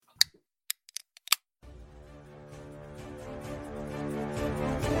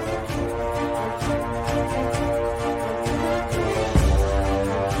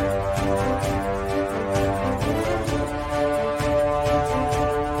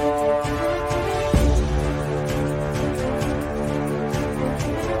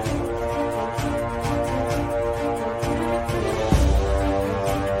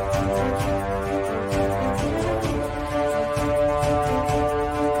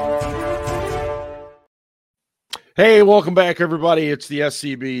Hey, welcome back, everybody. It's the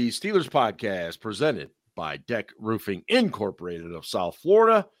SCB Steelers Podcast presented by DEK Roofing Incorporated of South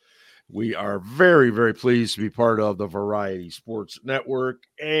Florida. We are very, very pleased to be part of the Variety Sports Network.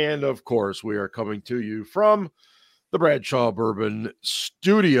 And, of course, we are coming to you from the Bradshaw Bourbon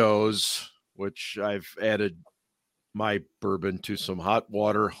Studios, which I've added my bourbon to some hot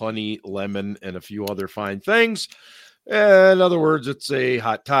water, honey, lemon, and a few other fine things. In other words, it's a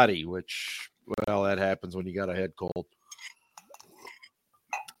hot toddy, which... well, that happens when you got a head cold.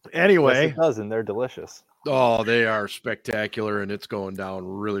 Anyway. Yes, it does, and they're delicious. Oh, they are spectacular, and it's going down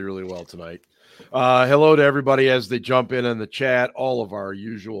really, really well tonight. Hello to everybody as they jump in the chat, all of our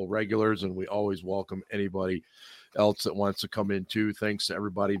usual regulars, and we always welcome anybody else that wants to come in too. Thanks to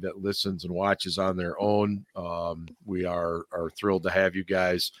everybody that listens and watches on their own. We are thrilled to have you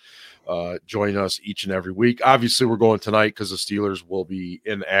guys join us each and every week. Obviously, we're going tonight because the Steelers will be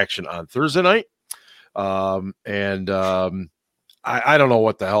in action on Thursday night. I don't know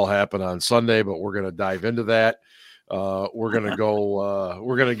what the hell happened on Sunday, but we're going to dive into that. We're going to go.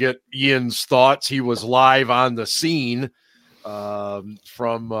 We're going to get Ian's thoughts. He was live on the scene from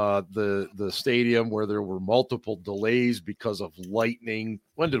the stadium where there were multiple delays because of lightning.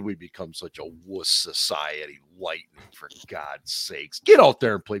 When did we become such a wuss society? Lightning, for God's sakes. Get out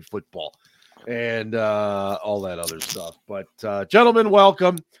there and play football and all that other stuff. But gentlemen,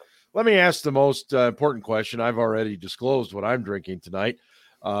 welcome. Let me ask the most important question. I've already disclosed what I'm drinking tonight.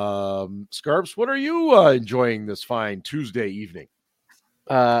 Scarps, what are you enjoying this fine Tuesday evening?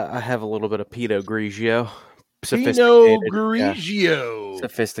 I have a little bit of Pinot Grigio. Pinot Grigio. Yeah.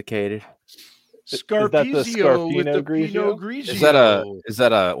 Sophisticated. Scarpizio with the Pinot Grigio. Is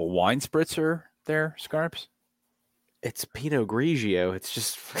that a wine spritzer there, Scarps? It's Pinot Grigio. It's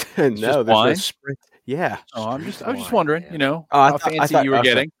just just there's wine? No spritz. Yeah. Oh, I was just wondering, I how thought fancy you were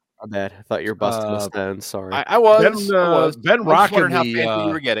getting. My bad. I thought you were busting a stone. Sorry. I was. Ben I was rocking wondering how fancy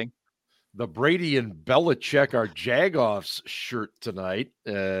you were getting. The Brady and Belichick are Jagoffs shirt tonight.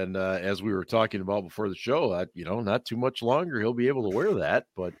 And as we were talking about before the show, not too much longer he'll be able to wear that.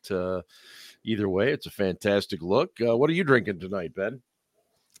 But either way, it's a fantastic look. What are you drinking tonight, Ben?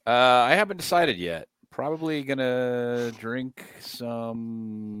 I haven't decided yet. Probably going to drink some...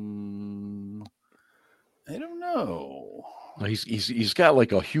 I don't know. He's got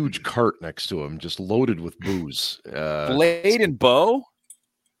like a huge cart next to him, just loaded with booze. Blade and Bow.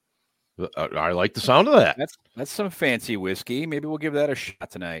 I like the sound of that. That's some fancy whiskey. Maybe we'll give that a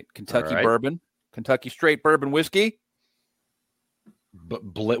shot tonight. Kentucky right. bourbon, Kentucky straight bourbon whiskey.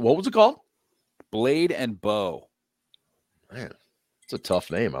 What was it called? Blade and Bow. Man, it's a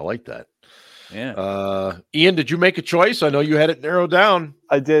tough name. I like that. Yeah. Ian, did you make a choice? I know you had it narrowed down.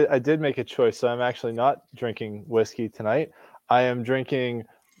 I did make a choice, so I'm actually not drinking whiskey tonight. I am drinking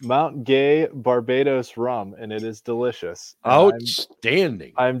Mount Gay Barbados rum, and it is delicious.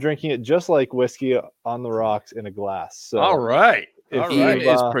 Outstanding. I'm drinking it just like whiskey on the rocks in a glass. So all right. Ian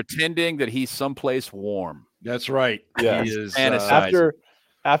is pretending that he's someplace warm. That's right. Yeah. He is,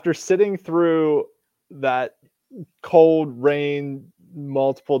 after sitting through that cold rain,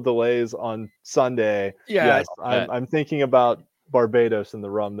 multiple delays on Sunday. Yes, I'm thinking about Barbados and the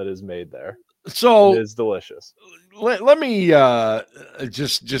rum that is made there. So it is delicious. Let me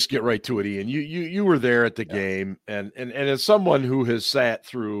just get right to it, Ian. You were there at the game, and as someone who has sat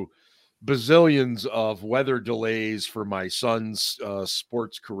through bazillions of weather delays for my son's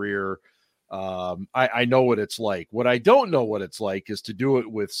sports career, I know what it's like. What I don't know what it's like is to do it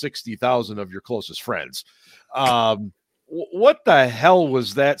with 60,000 of your closest friends. What the hell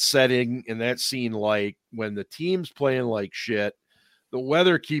was that setting and that scene like when the team's playing like shit? The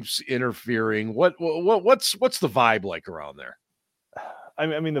weather keeps interfering. What's the vibe like around there?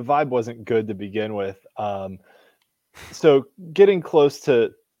 I mean, the vibe wasn't good to begin with. So getting close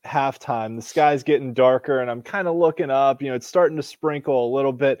to halftime, the sky's getting darker, and I'm kind of looking up. It's starting to sprinkle a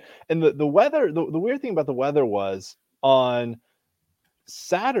little bit. And the weather, the weird thing about the weather was on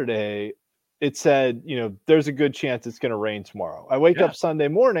Saturday, it said, there's a good chance it's going to rain tomorrow. I wake up Sunday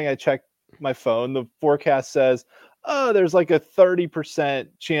morning, I check my phone. The forecast says, there's like a 30%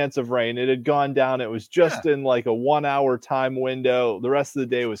 chance of rain. It had gone down. It was just in like a 1 hour time window. The rest of the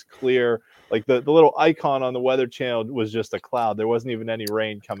day was clear. Like the little icon on the Weather Channel was just a cloud. There wasn't even any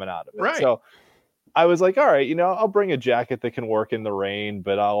rain coming out of it. Right. So I was like, all right, I'll bring a jacket that can work in the rain,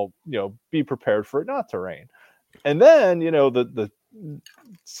 but I'll, be prepared for it not to rain. And then, the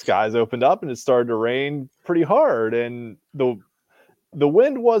skies opened up and it started to rain pretty hard. And the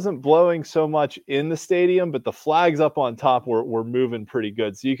wind wasn't blowing so much in the stadium, but the flags up on top were moving pretty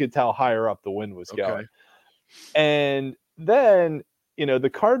good. So you could tell higher up the wind was going. And then,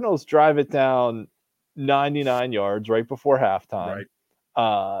 the Cardinals drive it down 99 yards right before halftime.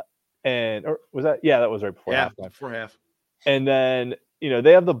 Right. Or was that? Yeah, that was right before halftime. Before half. And then,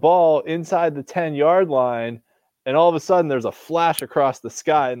 they have the ball inside the 10-yard line, and all of a sudden there's a flash across the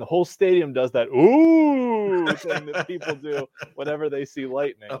sky, and the whole stadium does that ooh thing that people do whenever they see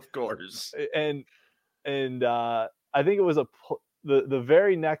lightning. Of course. And I think it was the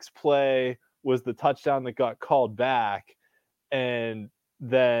very next play was the touchdown that got called back. And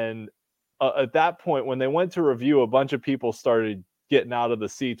then at that point, when they went to review, a bunch of people started getting out of the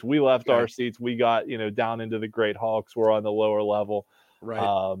seats. We left our seats. We got, down into the Great Hall because we're on the lower level.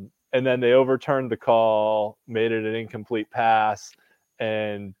 Right. And then they overturned the call, made it an incomplete pass.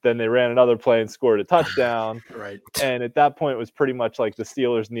 And then they ran another play and scored a touchdown. Right. And at that point, it was pretty much like the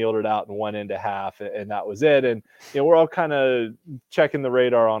Steelers kneeled it out and went into half, and that was it. And, we're all kind of checking the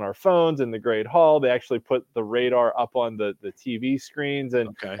radar on our phones in the Great Hall. They actually put the radar up on the TV screens,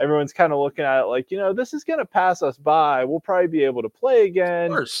 and everyone's kind of looking at it like, this is going to pass us by. We'll probably be able to play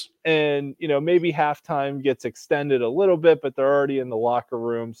again. Of course. And, maybe halftime gets extended a little bit, but they're already in the locker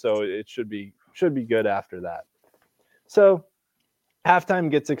room. So it should be good after that. So halftime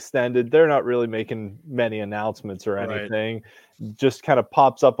gets extended. They're not really making many announcements or anything. Right. Just kind of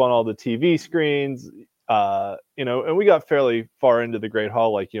pops up on all the TV screens, and we got fairly far into the Great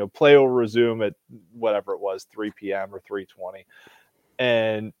Hall, like, play will resume at whatever it was, 3 p.m. or 3:20.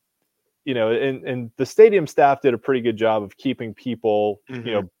 And, and the stadium staff did a pretty good job of keeping people,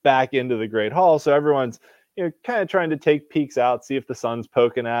 back into the Great Hall. So everyone's, kind of trying to take peeks out, see if the sun's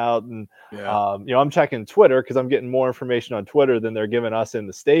poking out. And, I'm checking Twitter because I'm getting more information on Twitter than they're giving us in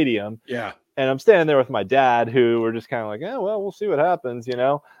the stadium. Yeah. And I'm standing there with my dad, who we're just kind of like, well, we'll see what happens,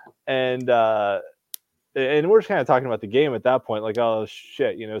 And we're just kind of talking about the game at that point. Like, oh,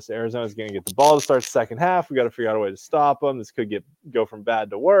 shit, so Arizona's going to get the ball to start the second half. We got to figure out a way to stop them. This could go from bad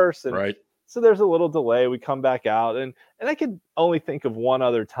to worse. And so there's a little delay. We come back out, and I could only think of one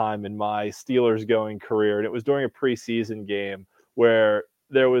other time in my Steelers going career, and it was during a preseason game where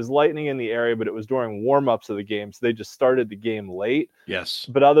there was lightning in the area, but it was during warm-ups of the game, so they just started the game late. Yes.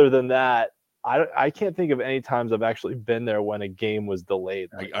 But other than that, I can't think of any times I've actually been there when a game was delayed.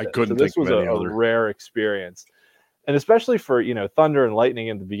 I couldn't think of any other. This was a rare experience. And especially for, thunder and lightning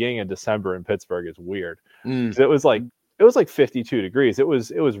in the beginning of December in Pittsburgh is weird. It was like 52 degrees. It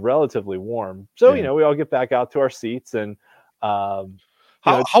was relatively warm. So, we all get back out to our seats, and how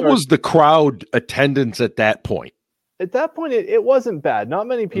was the crowd attendance at that point? At that point, it wasn't bad. Not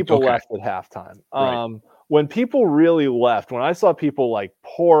many people left at halftime. When people really left, when I saw people like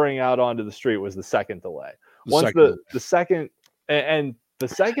pouring out onto the street, was the second delay. The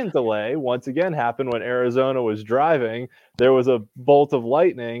second delay once again happened when Arizona was driving. There was a bolt of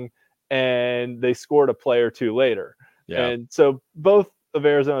lightning, and they scored a play or two later. Yeah. And so both of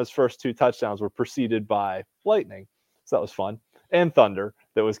Arizona's first two touchdowns were preceded by lightning. So that was fun. And thunder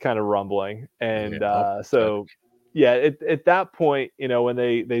that was kind of rumbling. And at that point, when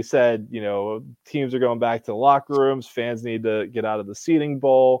they said, teams are going back to the locker rooms, fans need to get out of the seating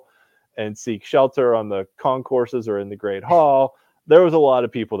bowl and seek shelter on the concourses or in the Great Hall, there was a lot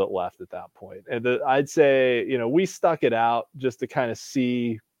of people that left at that point. And I'd say, we stuck it out just to kind of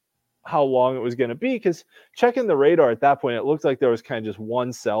see how long it was going to be, because checking the radar at that point, it looked like there was kind of just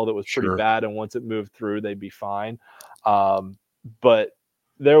one cell that was pretty bad, and once it moved through, they'd be fine. But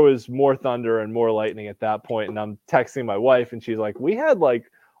there was more thunder and more lightning at that point, and I'm texting my wife, and she's like, we had like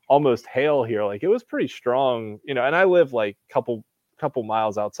almost hail here. Like, it was pretty strong, and I live like couple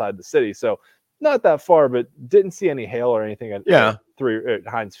miles outside the city, so not that far, but didn't see any hail or anything at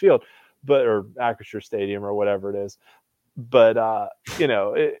Heinz Field, or Acrisure Stadium or whatever it is. But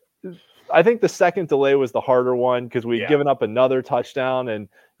I think the second delay was the harder one, because we'd given up another touchdown, and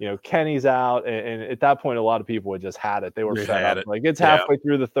Kenny's out, and at that point a lot of people had just had it. They were fed up. Like, it's halfway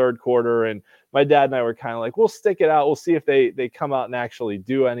through the third quarter, and my dad and I were kind of like, we'll stick it out. We'll see if they come out and actually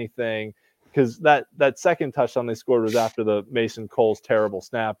do anything, because that second touchdown they scored was after the Mason Cole's terrible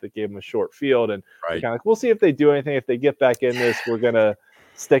snap that gave them a short field, and kind of like, we'll see if they do anything. If they get back in this, we're gonna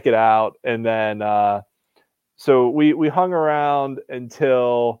stick it out. And then so we hung around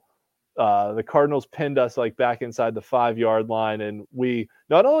until the Cardinals pinned us like back inside the 5-yard line, and we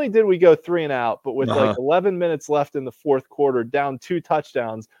not only did we go 3 and out, but with like 11 minutes left in the fourth quarter, down 2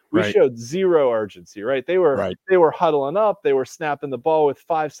 touchdowns, we showed zero urgency. They were huddling up, they were snapping the ball with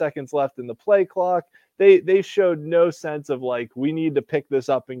 5 seconds left in the play clock. They showed no sense of like, we need to pick this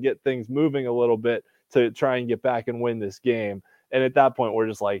up and get things moving a little bit to try and get back and win this game. And at that point, we're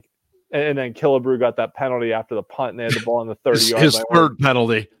just like, and then Killebrew got that penalty after the punt, and they had the ball in the 30-yard line. His third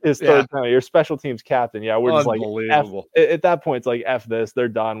penalty. Your special teams captain. Yeah, we're just like, at that point, it's like, F this. They're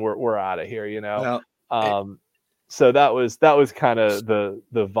done. We're out of here, Yeah. So that was kind of the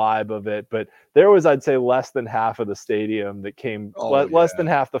vibe of it. But there was, I'd say, less than half of the stadium that came, less than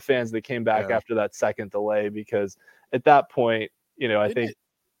half the fans that came back after that second delay, because at that point, I think,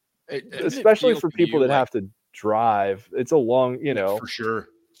 especially for people that have to drive, it's a long, for sure.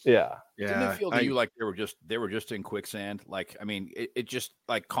 Yeah. Didn't it feel to you like they were just in quicksand? Like, I mean, it just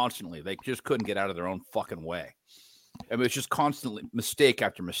like constantly, they just couldn't get out of their own fucking way. I mean, it's just constantly mistake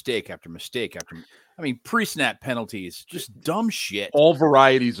after mistake after mistake after. I mean, pre-snap penalties, just dumb shit. All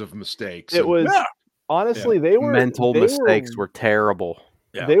varieties of mistakes. It was honestly they were mental mistakes were terrible.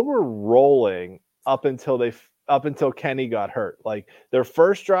 Yeah. They were rolling up until Kenny got hurt. Like their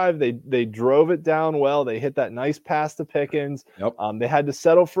first drive, they drove it down well. They hit that nice pass to Pickens. Yep. They had to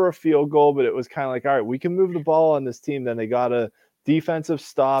settle for a field goal, but it was kind of like, all right, we can move the ball on this team. Then they got a defensive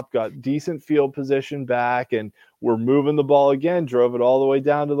stop, got decent field position back, and we're moving the ball again, drove it all the way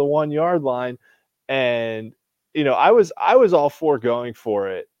down to the 1 yard line. And, I was all for going for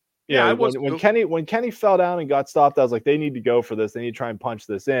it. When Kenny fell down and got stopped, I was like, they need to go for this. They need to try and punch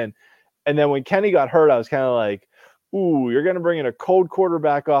this in. And then when Kenny got hurt, I was kind of like, ooh, you're going to bring in a cold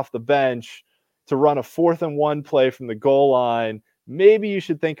quarterback off the bench to run a 4th and 1 play from the goal line. Maybe you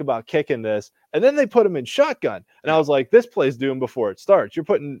should think about kicking this. And then they put him in shotgun. And I was like, this play's doomed before it starts. You're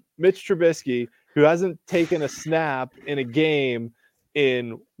putting Mitch Trubisky, who hasn't taken a snap in a game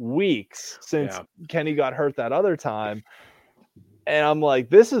in weeks since Kenny got hurt that other time. And I'm like,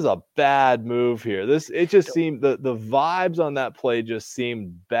 this is a bad move here. It just seemed the vibes on that play just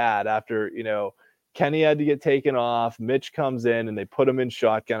seemed bad after, Kenny had to get taken off. Mitch comes in and they put him in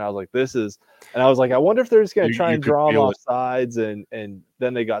shotgun. I was like, I wonder if they're just going to try and draw him off sides. And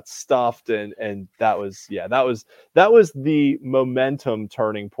then they got stuffed. And that was the momentum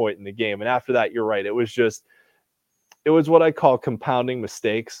turning point in the game. And after that, you're right. It was what I call compounding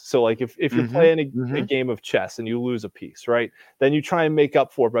mistakes. So like if you're playing a game of chess and you lose a piece, right, then you try and make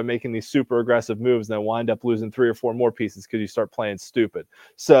up for it by making these super aggressive moves and then wind up losing 3 or 4 more pieces because you start playing stupid.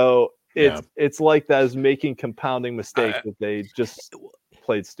 So it's like that is making compounding mistakes that they just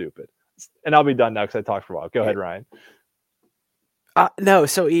played stupid. And I'll be done now because I talked for a while. Go ahead, Ryan. No,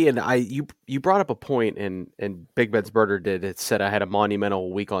 so Ian, you brought up a point, and Big Ben's Burger did. It said I had a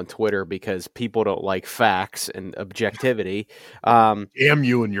monumental week on Twitter because people don't like facts and objectivity. Damn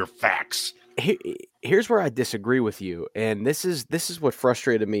you and your facts. Here's where I disagree with you, and this is what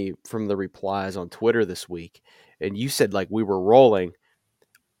frustrated me from the replies on Twitter this week. And you said like we were rolling.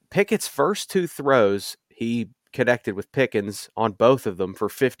 Pickett's first 2 throws, he connected with Pickens on both of them for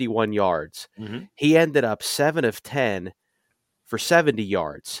 51 yards. Mm-hmm. He ended up 7 of 10 for 70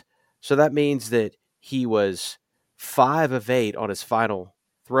 yards. So that means that he was 5 of 8 on his final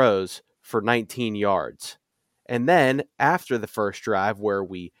throws for 19 yards. And then after the first drive where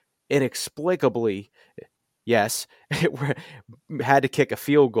we inexplicably, had to kick a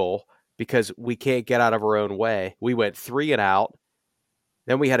field goal because we can't get out of our own way, we went 3 and out.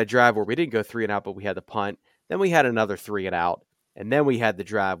 Then we had a drive where we didn't go 3 and out, but we had the punt. Then we had another 3 and out. And then we had the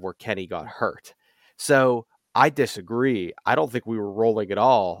drive where Kenny got hurt. So I disagree. I don't think we were rolling at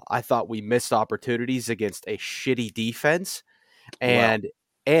all. I thought we missed opportunities against a shitty defense. And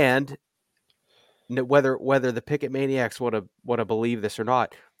whether the Pickett maniacs want to believe this or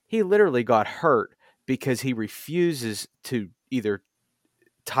not, he literally got hurt because he refuses to either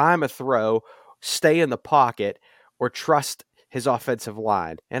time a throw, stay in the pocket, or trust his offensive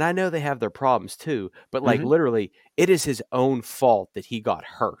line. And I know they have their problems too, but literally it is his own fault that he got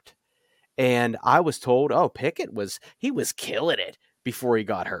hurt. And I was told, Pickett was killing it before he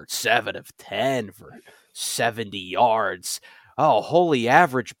got hurt. 7 of 10 for 70 yards. Oh, holy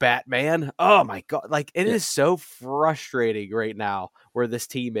average, Batman. Oh my God. Like it is so frustrating right now where this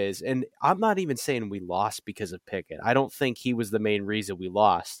team is. And I'm not even saying we lost because of Pickett. I don't think he was the main reason we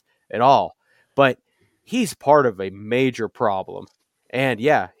lost at all, but he's part of a major problem. And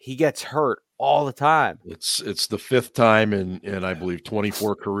he gets hurt all the time. It's the 5th time in I believe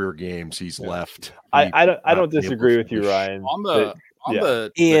 24 career games he's left. I don't disagree with you, Ryan.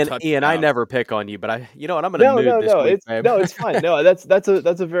 Ian, I never pick on you, but I'm going to move this week, babe. No, it's fine. No, that's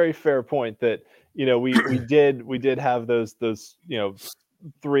a very fair point that we did have those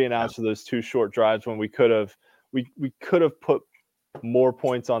 3 and outs of those 2 short drives when we could have put more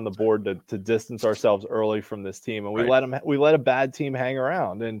points on the board to distance ourselves early from this team, and we let a bad team hang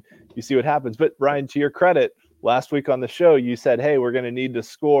around, and you see what happens. But Ryan, to your credit, last week on the show you said, hey, we're going to need to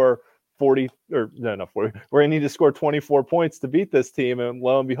score 40 or no 40. We're going to need to score 24 points to beat this team, and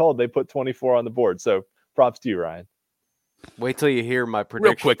lo and behold, they put 24 on the board. So props to you, Ryan. Wait till you hear my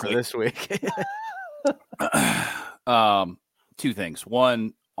prediction for this week. 2 things.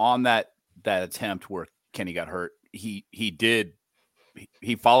 One, on that that attempt where Kenny got hurt, he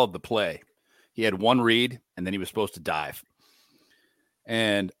followed the play. He had one read, and then he was supposed to dive.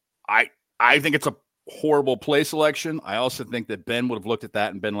 And I think it's a horrible play selection. I also think that Ben would have looked at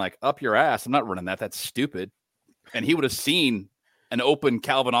that and been like, up your ass. I'm not running that. That's stupid. And he would have seen an open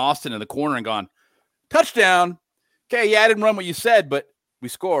Calvin Austin in the corner and gone, touchdown. Okay, yeah, I didn't run what you said, but we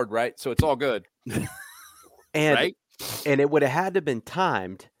scored, right? So it's all good. And right? And it would have had to have been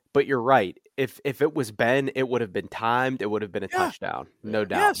timed, but you're right. If it was Ben, it would have been timed. It would have been a touchdown, no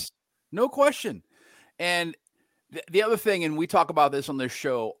doubt. Yes, no question. And the other thing, and we talk about this on this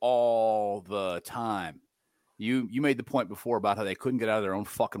show all the time. You made the point before about how they couldn't get out of their own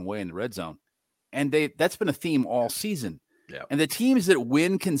fucking way in the red zone. And that's been a theme all season. Yeah. And the teams that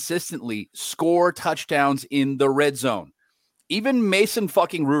win consistently score touchdowns in the red zone. Even Mason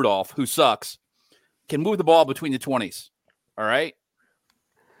fucking Rudolph, who sucks, can move the ball between the 20s. All right?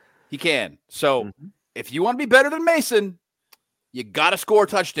 He can. So if you want to be better than Mason, you got to score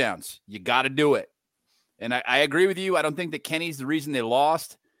touchdowns. You got to do it. And I agree with you. I don't think that Kenny's the reason they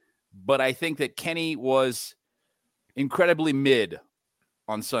lost, but I think that Kenny was incredibly mid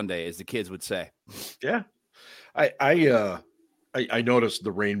on Sunday, as the kids would say. Yeah. I noticed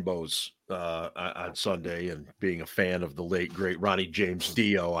the rainbows on Sunday, and being a fan of the late, great Ronnie James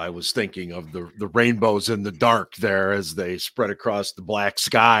Dio, I was thinking of the rainbows in the dark there as they spread across the black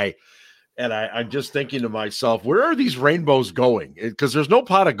sky. And I'm just thinking to myself, where are these rainbows going? Because there's no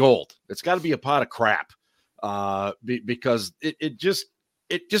pot of gold. It's got to be a pot of crap. Because it just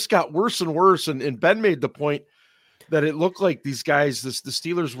got worse and worse. And Ben made the point that it looked like these guys, the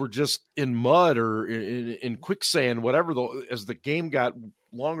Steelers were just in mud or in quicksand, whatever. As the game got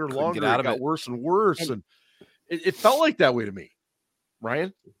longer and longer, it got worse and worse. And it felt like that way to me,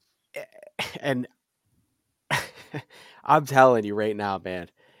 Ryan. And I'm telling you right now, man,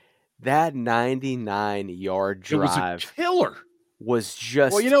 that 99-yard drive was a killer. Was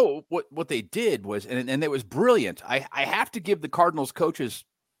just, well, you know what they did was, and it was brilliant. I have to give the Cardinals coaches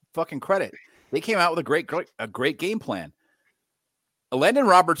fucking credit. They came out with a great game plan. Landon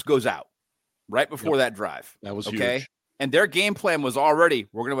Roberts goes out right before that drive. That was okay. Huge. And their game plan was already,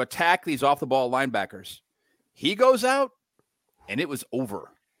 we're going to attack these off the ball linebackers. He goes out, and it was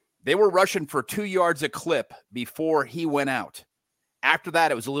over. They were rushing for 2 yards a clip before he went out. After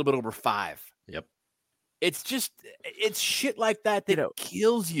that, it was a little bit over 5. Yep. It's shit like that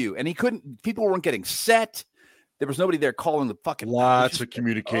kills you. And people weren't getting set. There was nobody there calling the fucking lots of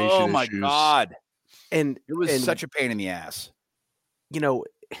communication. Oh my issues. God. And it was such a pain in the ass. You know,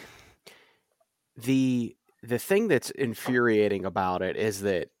 the thing that's infuriating about it is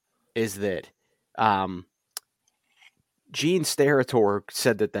that Gene Steratore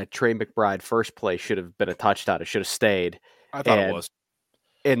said that Trey McBride first play should have been a touchdown. It should have stayed. I thought it was.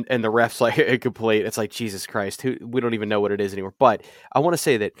 And the ref's like incomplete. It's like, Jesus Christ, we don't even know what it is anymore. But I want to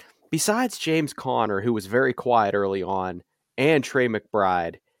say that besides James Conner, who was very quiet early on, and Trey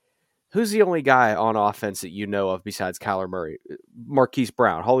McBride, who's the only guy on offense that you know of besides Kyler Murray? Marquise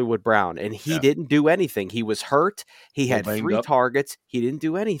Brown, Hollywood Brown. And he didn't do anything. He was hurt. He had 3 targets. He didn't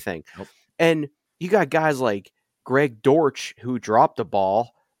do anything. Nope. And you got guys like Greg Dortch, who dropped the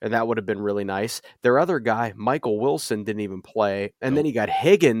ball, and that would have been really nice. Their other guy, Michael Wilson, didn't even play. And then you got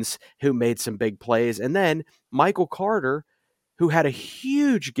Higgins, who made some big plays. And then Michael Carter, who had a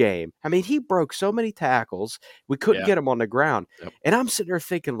huge game. I mean, he broke so many tackles, we couldn't get him on the ground. Yep. And I'm sitting there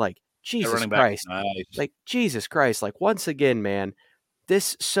thinking, like, Jesus Christ. Nice. Like, Jesus Christ. Like, once again, man,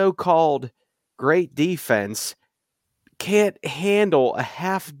 this so-called great defense can't handle a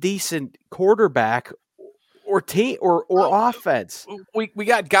half-decent quarterback or team or offense. We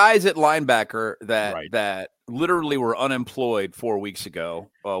got guys at linebacker that literally were unemployed 4 weeks ago.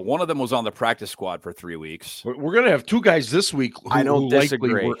 One of them was on the practice squad for 3 weeks. We're going to have 2 guys this week who likely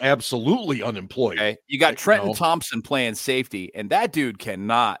were absolutely unemployed. Okay. You got Trenton Thompson playing safety, and that dude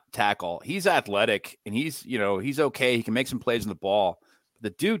cannot tackle. He's athletic, and he's okay. He can make some plays in the ball.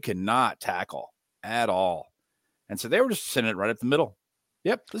 But the dude cannot tackle at all. And so they were just sending it right up the middle.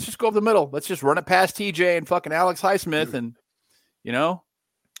 Yep, let's just go up the middle. Let's just run it past TJ and fucking Alex Highsmith, and we'll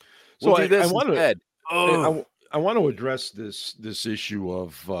do this instead. I want to address this issue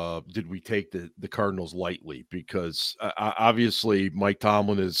of did we take the Cardinals lightly? Because obviously Mike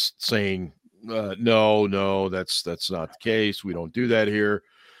Tomlin is saying no, that's not the case. We don't do that here.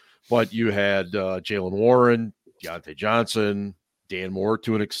 But you had Jalen Warren, Deontay Johnson, Dan Moore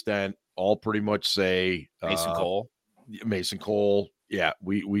to an extent, all pretty much say Mason Cole. Yeah,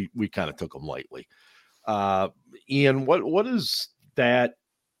 we kind of took them lightly. Ian, what is that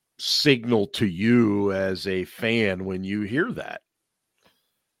signal to you as a fan when you hear that?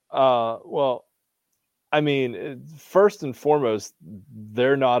 Well, I mean, first and foremost,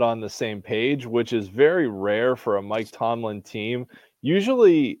 they're not on the same page, which is very rare for a Mike Tomlin team.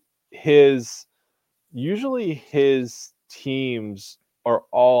 Usually his teams are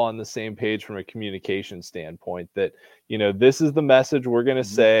all on the same page from a communication standpoint, that, this is the message we're going to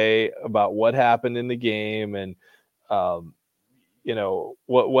say about what happened in the game. And,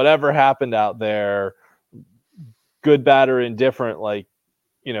 whatever happened out there, good, bad, or indifferent, like,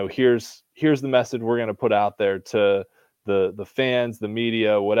 here's the message we're going to put out there to the fans, the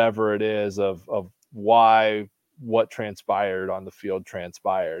media, whatever it is, of why what transpired on the field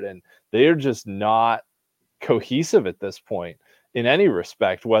transpired. And they're just not cohesive at this point in any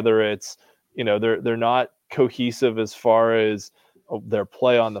respect, whether it's, they're not cohesive as far as their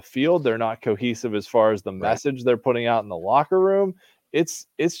play on the field. They're not cohesive as far as the message they're putting out in the locker room. It's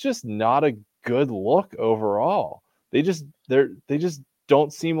just not a good look overall. They just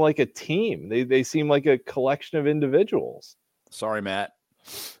don't seem like a team. They seem like a collection of individuals. Sorry, Matt.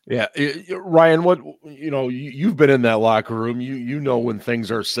 Yeah, Ryan, what you've been in that locker room. You know when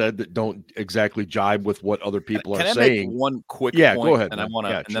things are said that don't exactly jibe with what other people are saying. Make one quick point? Go ahead. And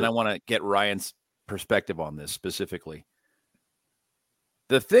then I want to get Ryan's perspective on this specifically.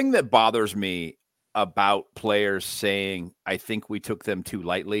 The thing that bothers me about players saying, "I think we took them too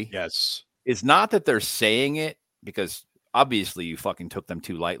lightly," yes, is not that they're saying it because obviously you fucking took them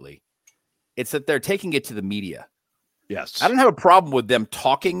too lightly. It's that they're taking it to the media. Yes. I don't have a problem with them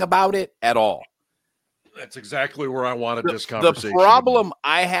talking about it at all. That's exactly where I wanted this conversation. The problem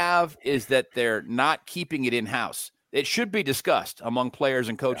I have is that they're not keeping it in-house. It should be discussed among players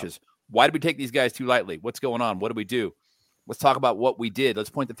and coaches. Yeah. Why did we take these guys too lightly? What's going on? What did we do? Let's talk about what we did. Let's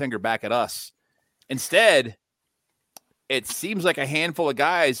point the finger back at us. Instead, it seems like a handful of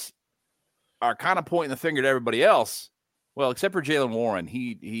guys are kind of pointing the finger at everybody else. Well, except for Jaylen Warren.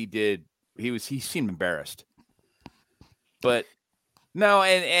 He seemed embarrassed. But no,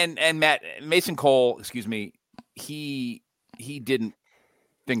 and Mason Cole, excuse me, he didn't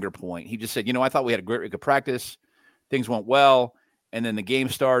finger point. He just said, I thought we had a great week of practice. Things went well. And then the game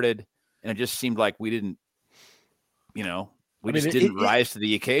started, and it just seemed like we didn't, didn't rise to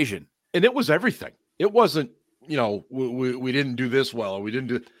the occasion. And it was everything. It wasn't, we didn't do this well, or we didn't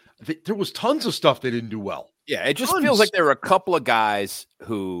do. There was tons of stuff they didn't do well. Yeah, it just feels like there were a couple of guys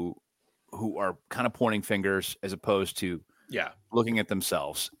who are kind of pointing fingers as opposed to looking at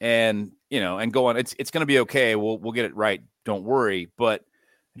themselves and going, it's going to be okay. We'll get it right. Don't worry. But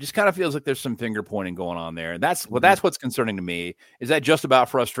it just kind of feels like there's some finger pointing going on there. And that's what's concerning to me. Is that just about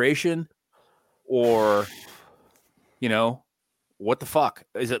frustration, or, what the fuck?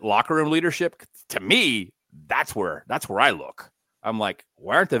 Is it locker room leadership? To me, that's where I look. I'm like,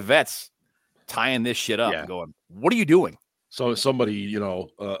 why aren't the vets tying this shit up and going, what are you doing? So somebody,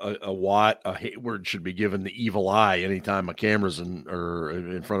 a Hayward should be given the evil eye anytime a camera's in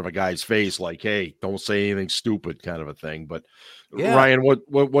front of a guy's face, like, hey, don't say anything stupid, kind of a thing. But Ryan,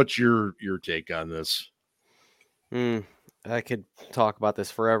 what's your take on this? I could talk about this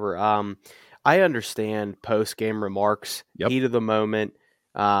forever. I understand post-game remarks, heat of the moment,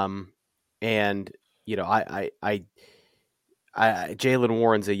 and Jaylen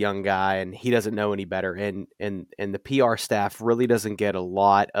Warren's a young guy and he doesn't know any better, and the PR staff really doesn't get a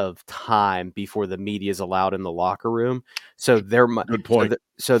lot of time before the media is allowed in the locker room. So good point.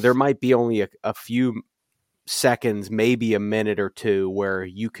 So there might be only a few seconds, maybe a minute or two, where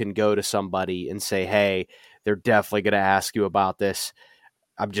you can go to somebody and say, "Hey, they're definitely going to ask you about this.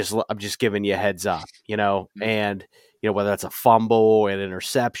 I'm just giving you a heads up," and whether that's a fumble, an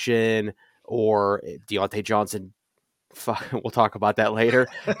interception, or Deontay Johnson. We'll talk about that later.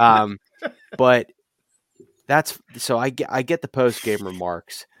 But I get the post game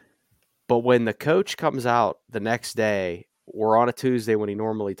remarks, but when the coach comes out the next day or on a Tuesday when he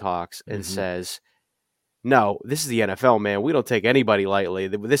normally talks and says, "No, this is the NFL, man. We don't take anybody lightly.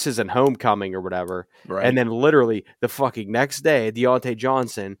 This isn't homecoming or whatever." Right. And then literally the fucking next day, Deontay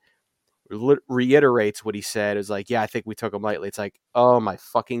Johnson reiterates what he said. It was like, "Yeah, I think we took him lightly." It's like, oh my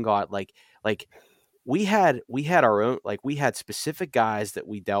fucking God. Like, we had our own, we had specific guys that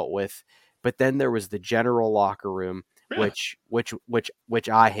we dealt with, but then there was the general locker room, which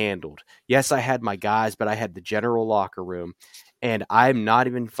I handled. Yes, I had my guys, but I had the general locker room, and I'm not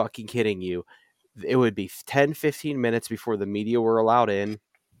even fucking kidding you. It would be 10, 15 minutes before the media were allowed in,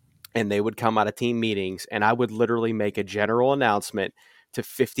 and they would come out of team meetings, and I would literally make a general announcement to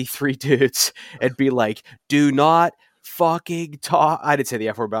 53 dudes and be like, "Do not fucking talk. I didn't say the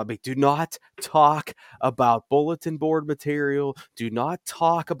F word about me. Do not talk about bulletin board material. Do not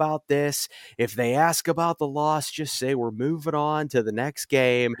talk about this. If they ask about the loss, just say we're moving on to the next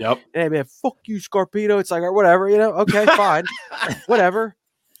game. Yep. And I mean, fuck you, Scarpino. It's like, whatever, okay, fine. Whatever.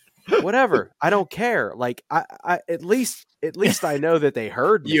 I don't care. Like, I at least I know that they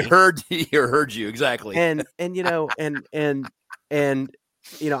heard me. You heard you exactly. And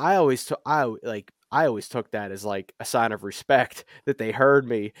I always took that as like a sign of respect that they heard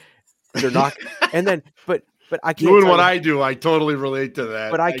me. They're not, and then, but I can't doing what I do. I totally relate to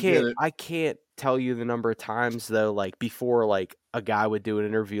that. But I can't tell you the number of times though, like before, like a guy would do an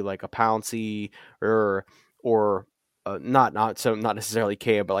interview, like a Pouncey or not necessarily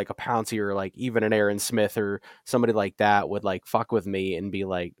Cam, but like a Pouncey or like even an Aaron Smith or somebody like that would like fuck with me and be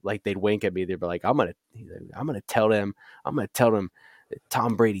like they'd wink at me. They'd be like, I'm gonna tell them that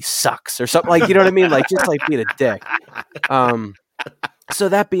Tom Brady sucks or something, like, you know what I mean? Like, just like being a dick. So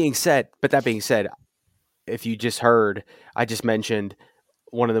that being said, if you just heard, I just mentioned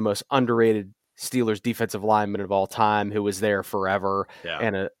one of the most underrated Steelers defensive linemen of all time, who was there forever,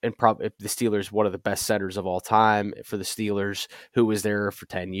 and probably the Steelers, one of the best centers of all time for the Steelers, who was there for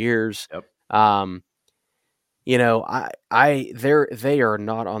 10 years. Yep. They are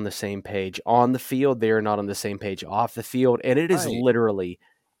not on the same page on the field. They are not on the same page off the field, and it is literally,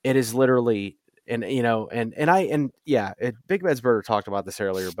 and Big Bedsburger talked about this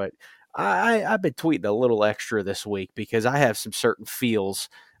earlier, but I've been tweeting a little extra this week because I have some certain feels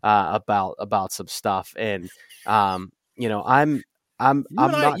about some stuff, and you and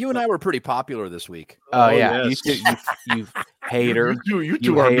I were pretty popular this week. Oh yeah, yes. you hater. You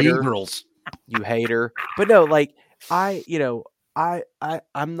two are mean girls. You hater. But no, like I'm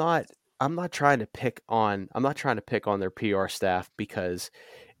not trying to pick on their PR staff, because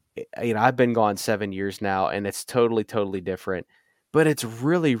I've been gone 7 years now, and it's totally different. But it's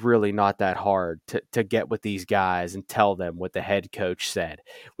really, really not that hard to get with these guys and tell them what the head coach said.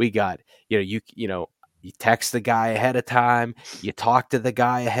 We got, you text the guy ahead of time, you talk to the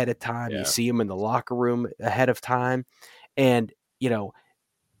guy ahead of time, you see him in the locker room ahead of time. And,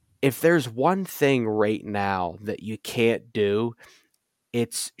 if there's one thing right now that you can't do,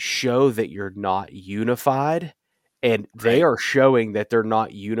 it's show that you're not unified. And they are showing that they're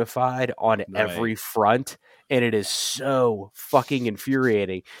not unified on every front. And it is so fucking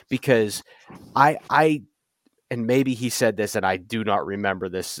infuriating, because and maybe he said this and I do not remember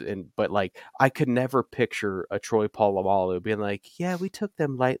this, but like, I could never picture a Troy Polamalu being like, yeah, we took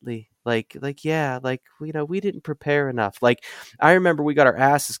them lightly. We didn't prepare enough. Like, I remember we got our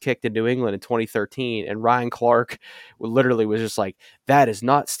asses kicked in New England in 2013, and Ryan Clark literally was just like, that is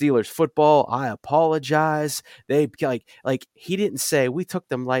not Steelers football. I apologize. They he didn't say we took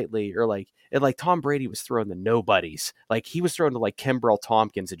them lightly, or like, and like Tom Brady was throwing the nobodies. Like, he was throwing to like Kimbrel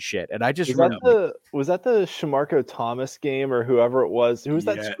Tompkins and shit. And I just remember, was that the Shamarko Thomas game or whoever it was? Who was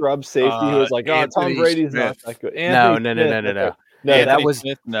that scrub safety who was like, Tom Brady's not that good? No. No, that was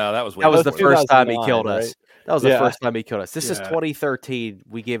the first time he killed us. Right? That was the first time he killed us. This is 2013.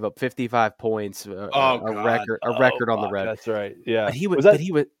 We gave up 55 points, a record on the red. That's right. Yeah. But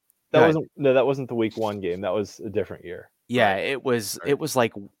that wasn't the week 1 game. That was a different year. Yeah, it was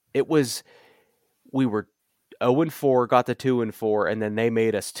we were 0-4, got to 2-4, and then they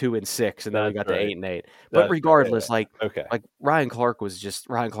made us 2-6, and then we got to 8-8. But regardless, like Ryan Clark was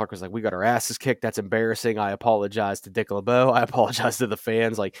like, we got our asses kicked. That's embarrassing. I apologize to Dick LeBeau. I apologize to the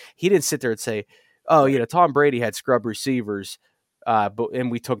fans. Like, he didn't sit there and say, oh, Tom Brady had scrub receivers, and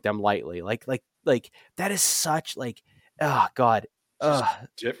we took them lightly. Like that is such like, oh God.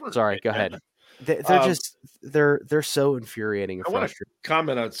 Different. Sorry, go ahead. They're so infuriating and frustrating. I want to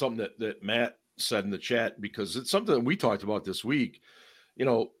comment on something that Matt said in the chat, because it's something that we talked about this week.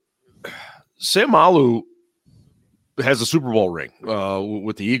 Sam Alu has a Super Bowl ring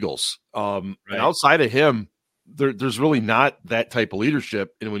with the Eagles. And outside of him, there's really not that type of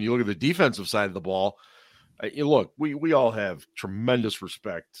leadership. And when you look at the defensive side of the ball, we all have tremendous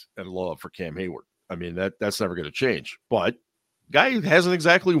respect and love for Cam Hayward. I mean, that's never going to change. But guy hasn't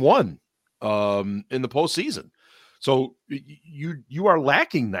exactly won in the postseason. So you are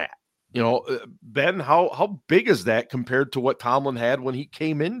lacking that. Ben, how big is that compared to what Tomlin had when he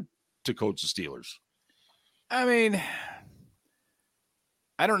came in to coach the Steelers? I mean,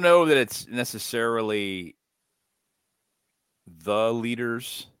 I don't know that it's necessarily the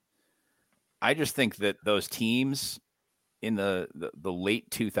leaders. I just think that those teams in the late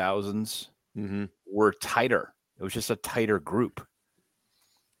 2000s were tighter. It was just a tighter group.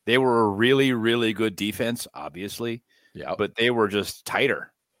 They were a really, really good defense, obviously, but they were just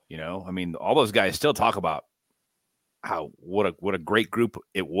tighter. I mean, all those guys still talk about what a great group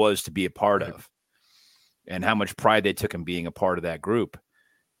it was to be a part of, and how much pride they took in being a part of that group.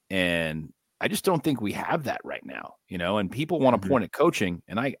 And I just don't think we have that right now, and people want to point at coaching.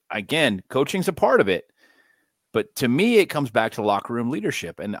 And coaching's a part of it. But to me, it comes back to locker room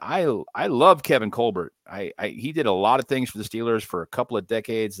leadership. And I love Kevin Colbert. He did a lot of things for the Steelers for a couple of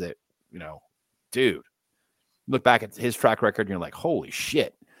decades that, dude, look back at his track record and you're like, holy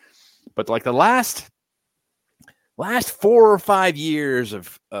shit. But like the last 4 or 5 years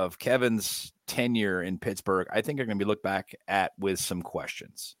of Kevin's tenure in Pittsburgh, I think are going to be looked back at with some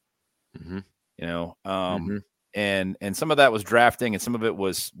questions. And some of that was drafting, and some of it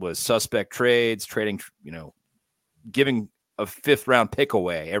was suspect trades, trading, giving a 5th round pick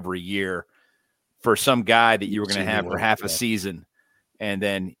away every year for some guy that you were going to have for half a season, and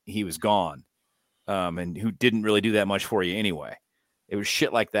then he was gone, and who didn't really do that much for you anyway. It was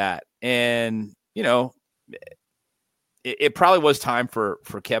shit like that. And, it probably was time for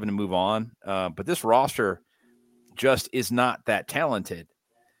Kevin to move on. But this roster just is not that talented.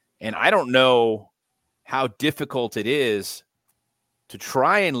 And I don't know how difficult it is to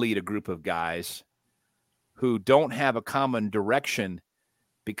try and lead a group of guys who don't have a common direction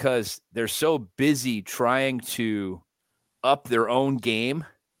because they're so busy trying to up their own game,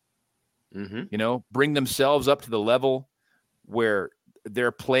 bring themselves up to the level where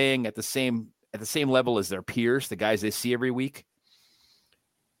they're playing at the same level as their peers, the guys they see every week.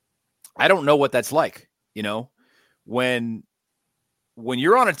 I don't know what that's like, when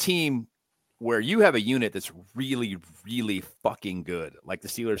you're on a team where you have a unit that's really, really fucking good, like the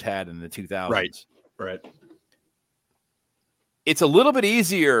Steelers had in the 2000s. Right. It's a little bit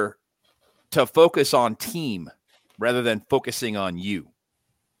easier to focus on team rather than focusing on you.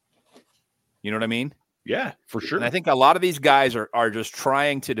 You know what I mean? Yeah, for sure. And I think a lot of these guys are just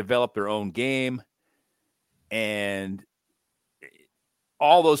trying to develop their own game, and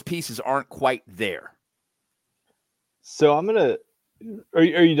all those pieces aren't quite there. So I'm going to, are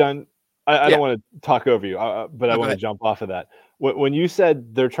you done? I don't want to talk over you, but I want to jump off of that. When you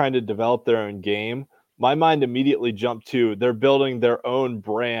said they're trying to develop their own game, my mind immediately jumped to they're building their own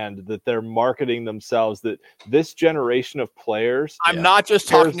brand, that they're marketing themselves, that this generation of players. I'm not just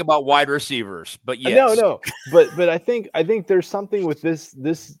talking about wide receivers, but yes. No. But I think there's something with this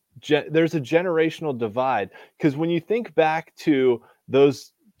there's a generational divide, because when you think back to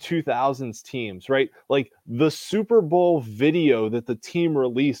those 2000s teams, right? Like the Super Bowl video that the team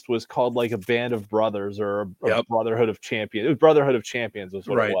released was called like a Band of Brothers or a Brotherhood of Champions. It was Brotherhood of Champions was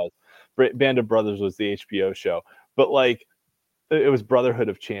what it was. Band of Brothers was the HBO show, but like it was Brotherhood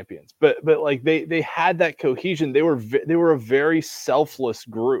of Champions. But like they had that cohesion. They were a very selfless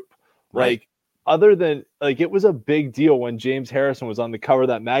group. Right. Like other than like it was a big deal when James Harrison was on the cover of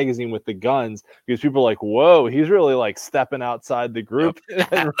that magazine with the guns, because people were like, whoa, he's really like stepping outside the group.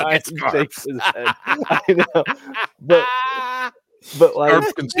 And Ryan shakes his head. I know. But like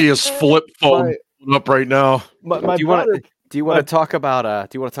I can see his flip phone up right now. Do you want to talk about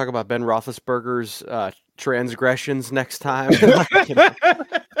Ben Roethlisberger's transgressions next time?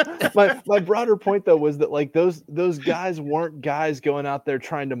 My broader point though was that like those guys weren't guys going out there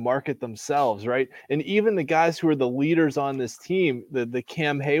trying to market themselves, right? And even the guys who are the leaders on this team, the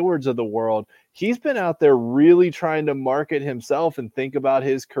Cam Haywards of the world, he's been out there really trying to market himself and think about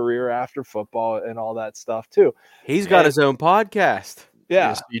his career after football and all that stuff too. He's got his own podcast. Yeah,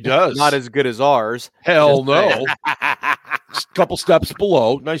 yes, he does. Not as good as ours. Hell no. Couple steps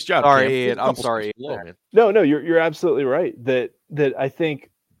below. Nice job. Sorry, Ian. I'm sorry. No, you're absolutely right. That I think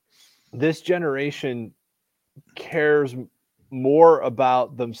this generation cares more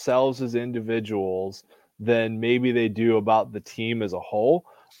about themselves as individuals than maybe they do about the team as a whole.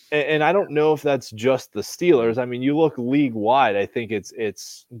 And I don't know if that's just the Steelers. I mean, you look league wide, I think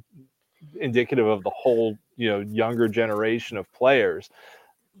it's indicative of the whole, younger generation of players.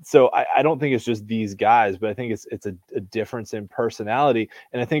 So I don't think it's just these guys, but I think it's a difference in personality.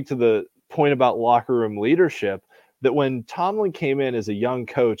 And I think to the point about locker room leadership, that when Tomlin came in as a young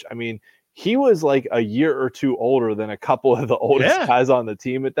coach, I mean, he was like a year or two older than a couple of the oldest guys on the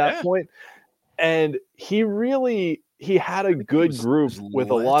team at that point. And he had a good group with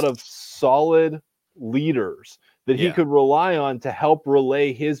a lot of solid leaders that he could rely on to help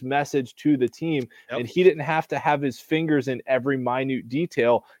relay his message to the team. And he didn't have to have his fingers in every minute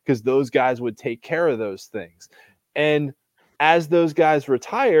detail, because those guys would take care of those things. And as those guys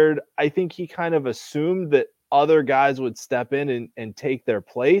retired, I think he kind of assumed that other guys would step in and take their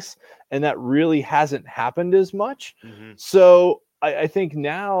place. And that really hasn't happened as much. Mm-hmm. So I think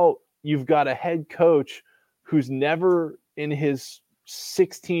now you've got a head coach who's never in his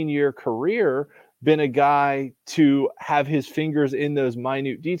 16-year career been a guy to have his fingers in those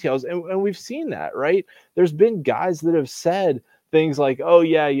minute details. And we've seen that, right? There's been guys that have said things like, oh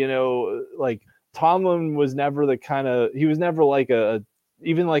yeah, like Tomlin was never he was never like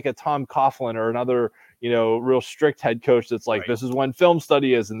even like a Tom Coughlin or another, real strict head coach that's like, this is when film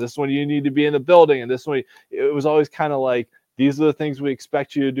study is, and this is when you need to be in the building, and this one, it was always kind of like, these are the things we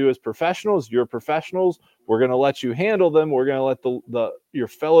expect you to do as professionals. You're professionals. We're going to let you handle them. We're going to let your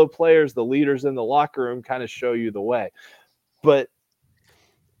fellow players, the leaders in the locker room, kind of show you the way. But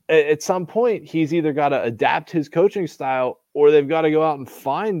at some point, he's either got to adapt his coaching style, or they've got to go out and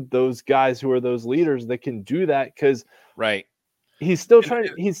find those guys who are those leaders that can do that. Because he's still trying.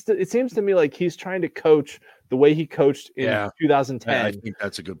 It seems to me like he's trying to coach the way he coached in 2010. I think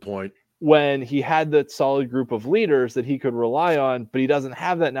that's a good point. When he had that solid group of leaders that he could rely on, but he doesn't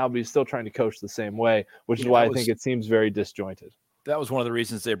have that now, but he's still trying to coach the same way, which is why I think it seems very disjointed. That was one of the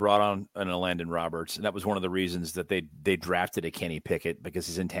reasons they brought on a Landon Roberts, and that was one of the reasons that they drafted a Kenny Pickett, because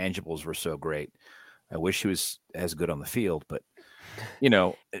his intangibles were so great. I wish he was as good on the field, but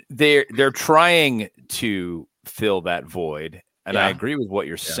they're trying to fill that void, and I agree with what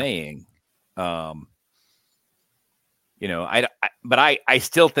you're saying. But I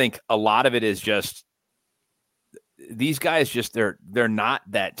still think a lot of it is just these guys they're not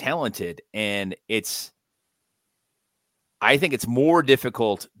that talented, and I think it's more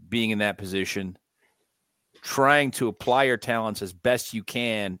difficult being in that position, trying to apply your talents as best you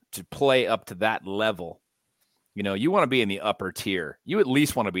can to play up to that level. You want to be in the upper tier. You at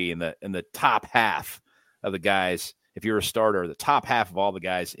least want to be in the top half of the guys. If you're a starter, the top half of all the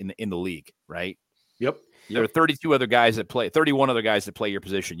guys in the league, right? Yep. There are 31 other guys that play your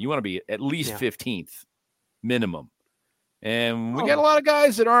position. You want to be at least 15th minimum. And we got a lot of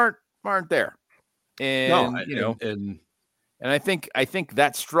guys that aren't there. And and I think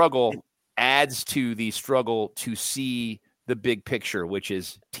that struggle adds to the struggle to see the big picture, which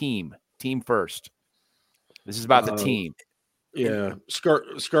is team first. This is about the team. Yeah.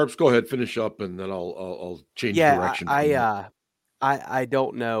 Scarps, go ahead, finish up, and then I'll change direction. I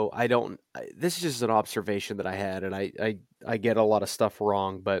don't know. This is just an observation that I had, and I get a lot of stuff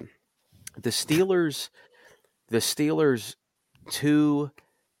wrong, but the Steelers' two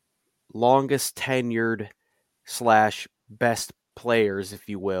longest tenured / best players, if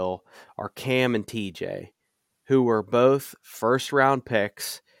you will, are Cam and TJ, who were both first round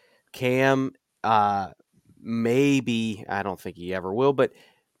picks. Cam, maybe, I don't think he ever will, but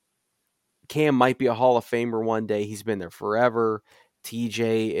Cam might be a Hall of Famer one day. He's been there forever.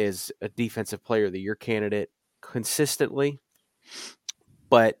 TJ is a Defensive Player of the Year candidate consistently,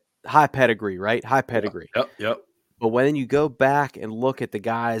 but high pedigree, right? High pedigree. Yep. But when you go back and look at the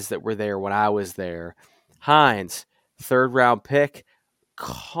guys that were there when I was there, Hines, third-round pick,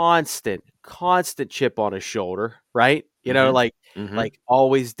 constant chip on his shoulder, right? Like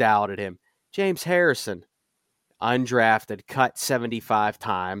always doubted him. James Harrison, undrafted, cut 75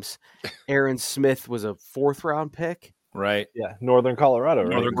 times. Aaron Smith was a fourth-round pick. Right. Yeah, Northern Colorado.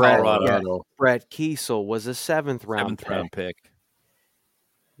 Right? Northern Colorado. Yeah. Brett Kiesel was a seventh-round pick.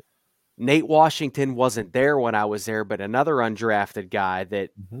 Nate Washington wasn't there when I was there, but another undrafted guy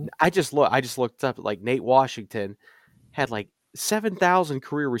that I just looked up, like Nate Washington had like 7,000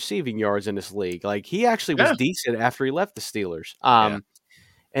 career receiving yards in this league. Like he actually was decent after he left the Steelers.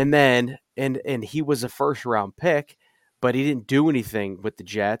 And then and he was a first round pick, but he didn't do anything with the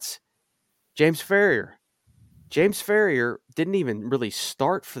Jets. James Ferrier didn't even really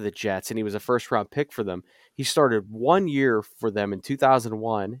start for the Jets, and he was a first round pick for them. He started 1 year for them in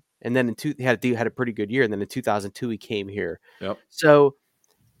 2001, and then he had a pretty good year. And then in 2002, he came here. Yep. So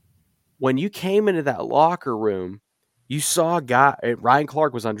when you came into that locker room, you saw a guy. Ryan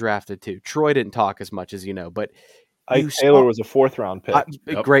Clark was undrafted too. Troy didn't talk as much as but Ike Taylor was a fourth-round pick.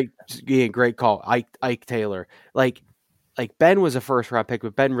 Great call, Ike Taylor. Like Ben was a first-round pick,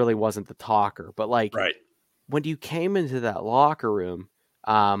 but Ben really wasn't the talker. But when you came into that locker room,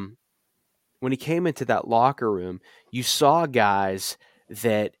 you saw guys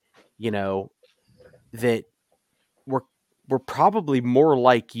that that were probably more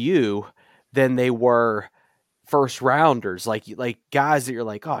like you than they were first rounders, like guys that you're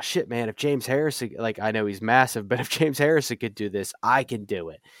like, oh shit, man, if James Harrison, like I know he's massive, but if James Harrison could do this, I can do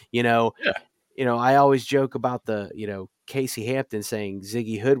it. I always joke about the, Casey Hampton saying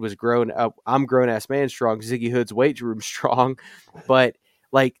Ziggy Hood was grown up. I'm grown ass man strong. Ziggy Hood's weight room strong, but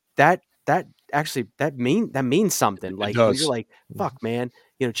like that means something. Like you're like, fuck, man.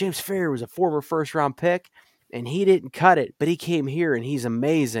 James Ferrier was a former first round pick, and he didn't cut it, but he came here and he's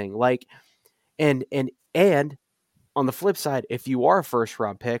amazing. Like, and on the flip side, if you are a first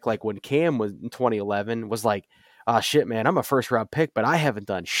round pick, like when Cam was in 2011, was like, oh shit, man, I'm a first round pick, but I haven't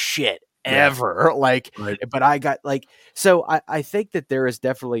done shit ever. Like, Right. but I got like, so I think that there is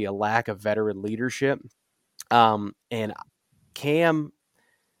definitely a lack of veteran leadership. And Cam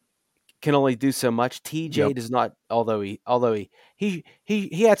can only do so much. TJ does not, although he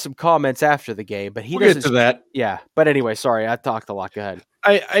had some comments after the game, but we'll get to that. Yeah. But anyway, sorry, I talked a lot. Go ahead.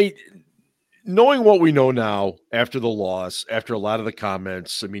 I knowing what we know now after the loss, after a lot of the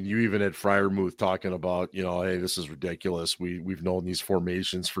comments, I mean, you even had Freiermuth talking about, hey, this is ridiculous. We've known these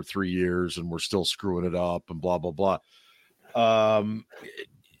formations for 3 years and we're still screwing it up and blah, blah, blah.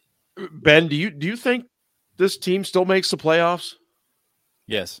 Ben, do you think this team still makes the playoffs?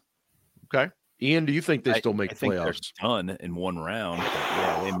 Yes. Okay. Ian, do you think they still make the think playoffs? they're done in one round.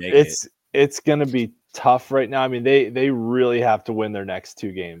 Yeah, they make it. It's going to be tough right now. I mean, they really have to win their next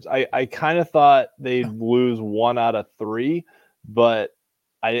 2 games. I kind of thought they'd lose 1 out of 3, but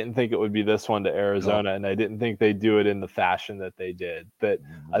I didn't think it would be this one to Arizona, and I didn't think they'd do it in the fashion that they did. But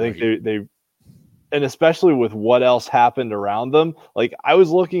I think they and especially with what else happened around them. Like, I was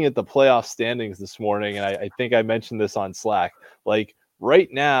looking at the playoff standings this morning, and I think I mentioned this on Slack. Like, right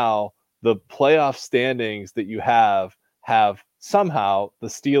now, the playoff standings that you have somehow the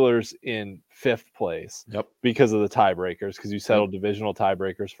Steelers in 5th place because of the tiebreakers, because you settled divisional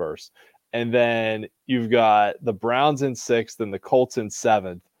tiebreakers first. And then you've got the Browns in 6th and the Colts in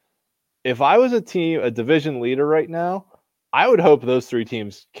 7th. If I was a division leader right now, I would hope those 3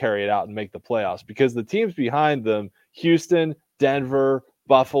 teams carry it out and make the playoffs, because the teams behind them, Houston, Denver,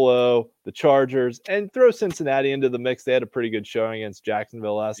 Buffalo, the Chargers, and throw Cincinnati into the mix. They had a pretty good showing against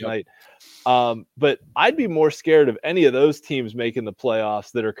Jacksonville last night. But I'd be more scared of any of those teams making the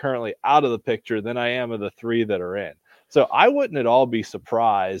playoffs that are currently out of the picture than I am of the 3 that are in. So I wouldn't at all be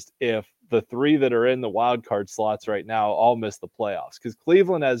surprised if the 3 that are in the wild card slots right now all miss the playoffs, because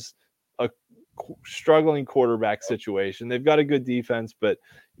Cleveland has a struggling quarterback situation. They've got a good defense, but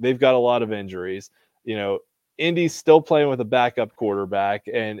they've got a lot of injuries. Indy's still playing with a backup quarterback,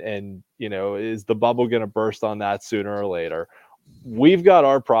 and is the bubble going to burst on that sooner or later? We've got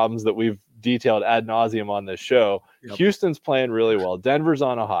our problems that we've detailed ad nauseum on this show. Houston's playing really well. Denver's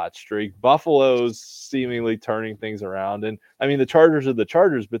on a hot streak. Buffalo's seemingly turning things around. And I mean, the Chargers are the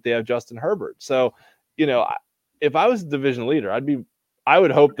Chargers, but they have Justin Herbert. So, if I was a division leader, I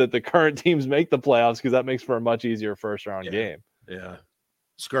would hope that the current teams make the playoffs, because that makes for a much easier first round game. Yeah.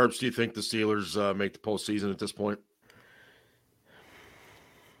 Scarps, do you think the Steelers make the postseason at this point?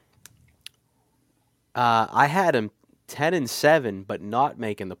 I had them 10-7, but not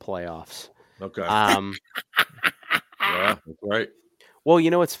making the playoffs. Okay. Yeah, that's right. Well,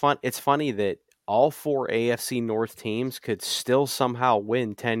 it's fun. It's funny that all 4 AFC North teams could still somehow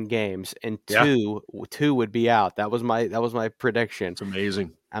win 10 games, and two would be out. That was my prediction. It's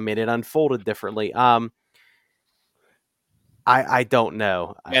amazing. I mean, it unfolded differently. I don't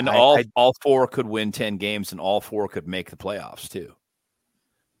know. And all 4 could win 10 games, and all 4 could make the playoffs too.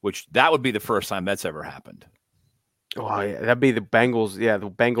 Which that would be the first time that's ever happened. Oh, yeah, that'd be the Bengals. Yeah, the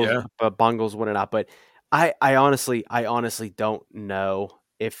Bengals, Bungles winning out. But I honestly don't know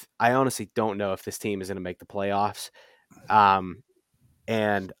if this team is going to make the playoffs.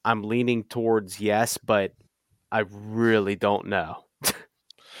 And I'm leaning towards yes, but I really don't know.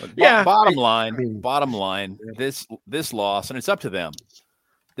 Bottom line, this loss, and it's up to them.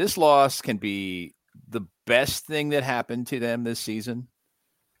 This loss can be the best thing that happened to them this season,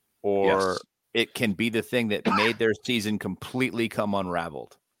 or it can be the thing that made their season completely come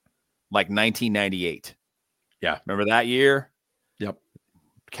unraveled, like 1998. Yeah, remember that year? Yep.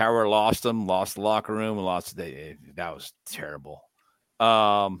 Cowher lost the locker room, that was terrible.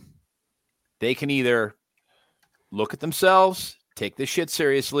 They can either look at themselves, take this shit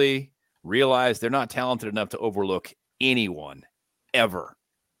seriously, realize they're not talented enough to overlook anyone ever,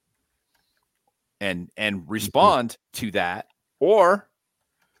 and respond to that, or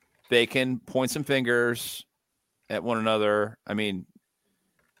they can point some fingers at one another. I mean,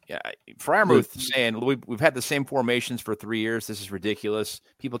 Freiermuth saying we've had the same formations for 3 years. This is ridiculous.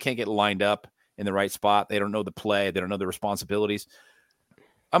 People can't get lined up in the right spot. They don't know the play. They don't know the responsibilities.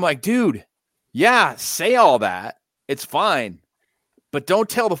 I'm like, dude, say all that. It's fine. But don't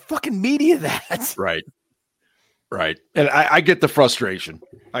tell the fucking media that. Right. And I get the frustration.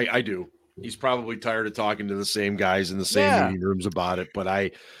 I do. He's probably tired of talking to the same guys in the same meeting rooms about it. But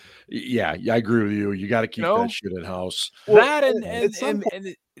I agree with you. You got to keep that shit in house. That and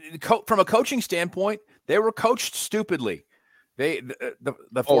from a coaching standpoint, they were coached stupidly.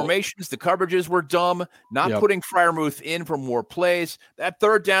 The formations, the coverages were dumb. Not putting Freiermuth in for more plays. That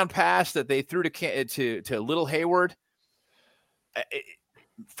third down pass that they threw to Little Hayward,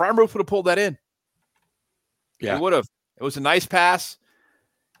 Freiermuth would have pulled that in. Yeah, he would have. It was a nice pass.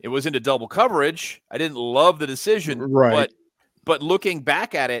 It was into double coverage. I didn't love the decision, right? But looking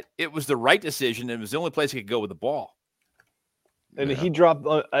back at it, it was the right decision. And it was the only place he could go with the ball. And he dropped,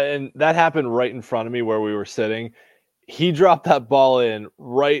 and that happened right in front of me where we were sitting. He dropped that ball in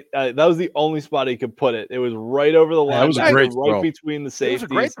right. That was the only spot he could put it. It was right over the line. It was a great throw. Right between the safeties. It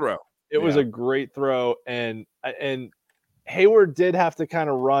was a great throw. It was a great throw, and Hayward did have to kind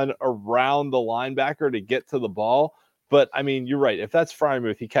of run around the linebacker to get to the ball. But I mean, you're right. If that's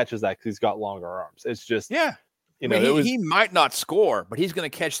Freiermuth, he catches that because he's got longer arms. It's just he might not score, but he's going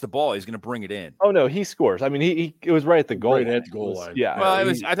to catch the ball. He's going to bring it in. Oh no, he scores. I mean, it was right at the goal. Right at the goal line. Yeah. Well,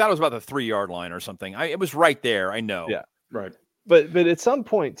 I thought it was about the 3-yard line or something. It was right there. I know. Yeah. Right. But at some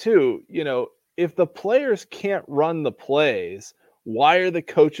point too, if the players can't run the plays, why are the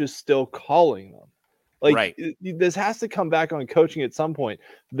coaches still calling them? Like this has to come back on coaching at some point.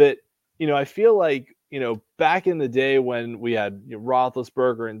 That I feel like back in the day when we had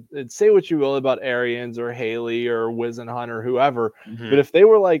Roethlisberger and say what you will about Arians or Haley or Wisenhunt or whoever, but if they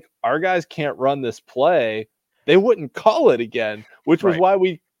were like, our guys can't run this play, they wouldn't call it again, which was why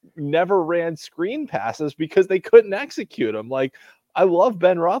we never ran screen passes because they couldn't execute them. Like, I love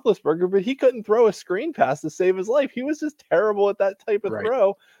Ben Roethlisberger, but he couldn't throw a screen pass to save his life. He was just terrible at that type of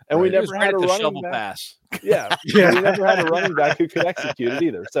throw, and we never had a running back. Pass. Yeah, we never had a running back who could execute it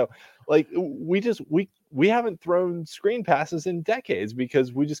either. So, like, we haven't thrown screen passes in decades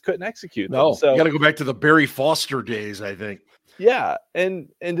because we just couldn't execute them. No, so you got to go back to the Barry Foster days, I think. Yeah, and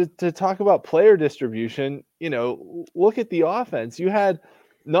to talk about player distribution, look at the offense. You had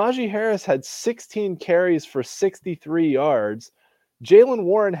Najee Harris had 16 carries for 63 yards. Jaylen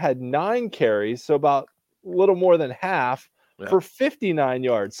Warren had 9 carries, so about a little more than half for 59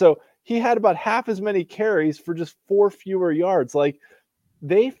 yards. So he had about half as many carries for just 4 fewer yards. Like,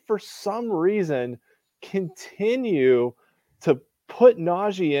 they, for some reason, continue to put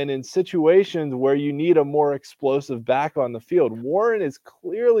Najee in situations where you need a more explosive back on the field. Warren is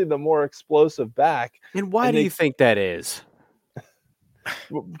clearly the more explosive back. And why do you think that is?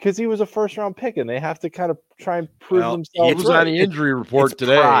 Because he was a first-round pick, and they have to kind of try and prove themselves. He was on the injury report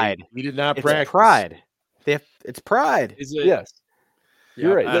today. Pride. He did not it's practice. Pride. It's pride. Is it? Yes. Yeah,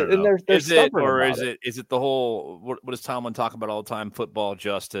 you're right. And they're is it, stubborn or about is it the whole? What does Tomlin talk about all the time? Football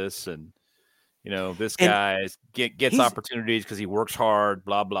justice, and this guy gets opportunities because he works hard.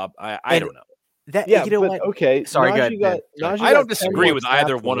 Blah blah. I don't know. That what? Okay. Sorry, Najee I don't disagree with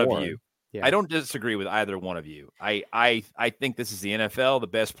either one of you. Yeah. I don't disagree with either one of you. I think this is the NFL. The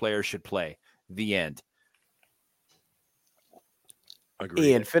best players should play. The end. Agreed.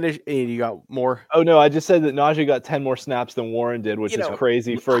 Ian, finish. Ian, you got more? Oh, no, I just said that Najee got 10 more snaps than Warren did, which is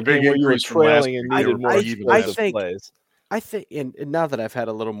crazy for a game where you were trailing and needed more explosive plays. I think, and now that I've had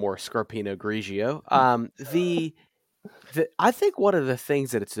a little more Scarpino Grigio, I think one of the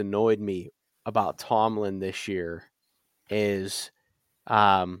things that it's annoyed me about Tomlin this year is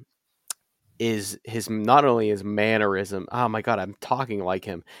his not only his mannerism. Oh my God, I'm talking like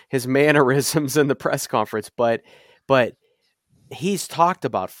him. His mannerisms in the press conference, but he's talked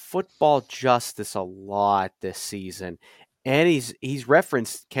about football justice a lot this season, and he's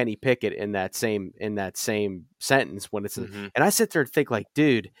referenced Kenny Pickett in that same sentence when it's and I sit there and think like,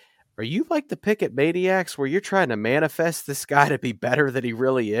 dude, are you like the Pickett maniacs where you're trying to manifest this guy to be better than he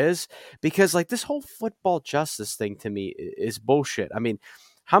really is? Because like this whole football justice thing to me is bullshit. I mean,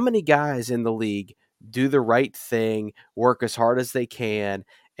 how many guys in the league do the right thing, work as hard as they can,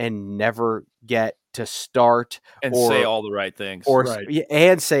 and never get to start and say all the right things,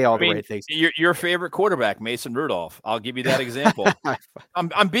 and say all the right things? Your favorite quarterback, Mason Rudolph. I'll give you that example.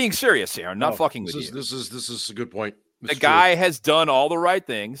 I'm being serious here. I'm not fucking with you. This is a good point. The guy has done all the right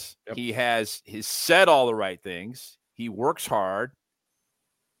things. Yep. He's said all the right things. He works hard.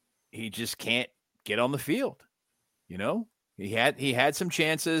 He just can't get on the field. He had some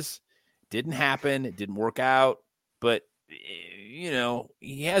chances. Didn't happen. It didn't work out. But he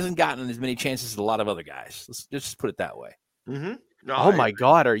hasn't gotten as many chances as a lot of other guys. Let's just put it that way. Mm-hmm. No, oh my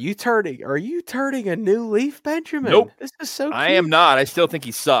God, are you turning a new leaf, Benjamin? Nope. This is so cute. I am not. I still think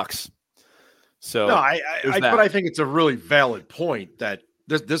he sucks. So no, but I think it's a really valid point that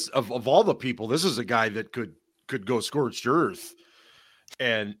this of all the people, this is a guy that could go scorched earth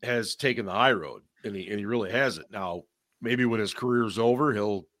and has taken the high road, and he really has it. Now, maybe when his career's over,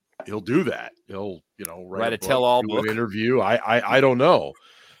 he'll do that. He'll write a tell-all book, interview. I don't know,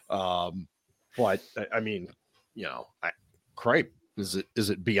 but I mean, cripe. Is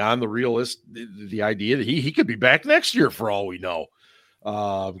it beyond the idea that he could be back next year for all we know?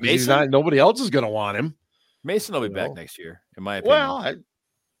 Nobody else is going to want him. Mason will be back next year, in my opinion. Well,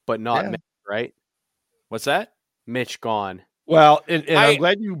 but not Mitch, right? What's that? Mitch gone. Well, and I'm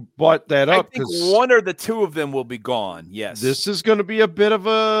glad you brought that up. I think one or the two of them will be gone. Yes. This is going to be a bit of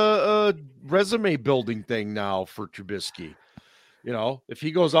a resume building thing now for Trubisky. You know, if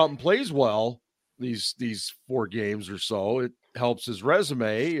he goes out and plays well these 4 games or so, it helps his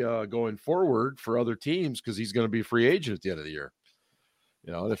resume going forward for other teams because he's going to be a free agent at the end of the year.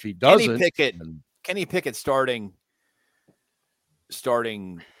 You know, if he doesn't, Kenny Pickett starting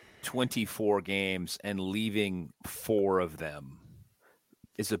 24 games and leaving 4 of them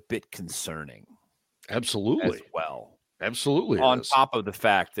is a bit concerning. Absolutely. As well. Absolutely. On top of the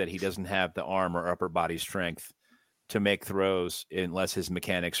fact that he doesn't have the arm or upper body strength to make throws unless his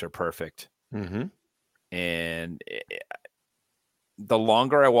mechanics are perfect. Mm-hmm. And the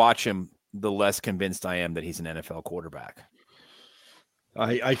longer I watch him, the less convinced I am that he's an NFL quarterback.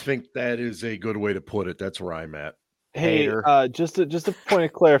 I think that is a good way to put it. That's where I'm at. Hey, just a point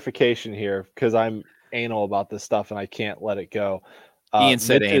of clarification here, because I'm anal about this stuff and I can't let it go. Ian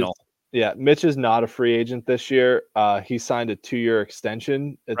said anal. Mitch is not a free agent this year. He signed a 2-year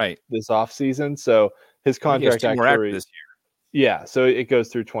extension this offseason, so his contract actually this year. Yeah, so it goes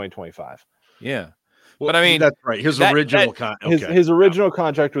through 2025. Yeah. Well, but I mean, that's right. His original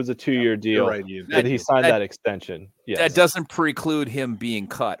contract was a 2-year deal. Right, and he signed that extension. Yes. That doesn't preclude him being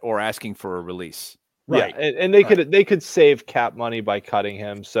cut or asking for a release. Right. Yeah, and they could save cap money by cutting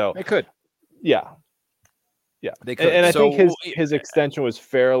him. So they could. Yeah. Yeah. They could. And I think his extension was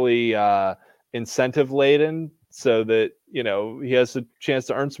fairly incentive laden so that, you know, he has a chance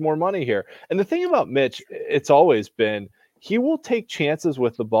to earn some more money here. And the thing about Mitch, it's always been he will take chances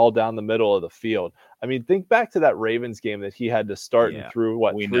with the ball down the middle of the field. I mean, think back to that Ravens game that he had to start and threw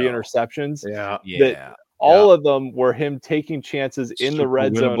 3 interceptions. Yeah. All of them were him taking chances in the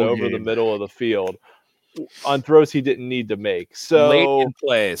red zone over the middle of the field on throws he didn't need to make. So late in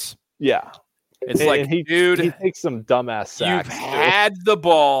plays. Yeah. It's like, he takes some dumbass sacks. You've had the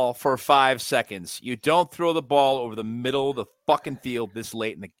ball for 5 seconds. You don't throw the ball over the middle of the fucking field this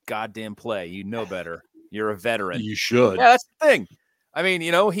late in the goddamn play. You know better. You're a veteran. You should. Yeah, that's the thing. I mean,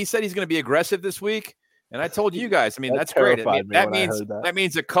 you know, he said he's going to be aggressive this week, and I told you guys. I mean, that's great. That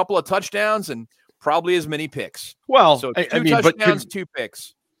means a couple of touchdowns and probably as many picks. Well, so 2 touchdowns, 2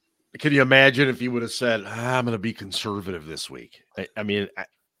 picks. Can you imagine if he would have said, "I'm going to be conservative this week"? I mean,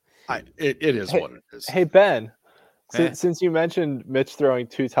 it is what it is. Hey Ben, since you mentioned Mitch throwing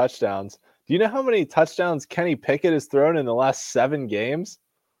 2 touchdowns, do you know how many touchdowns Kenny Pickett has thrown in the last 7 games?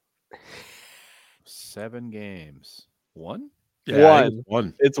 7 games. 1? Yeah,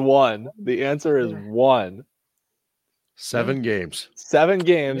 1. It's 1. The answer is 1. 7 games. 7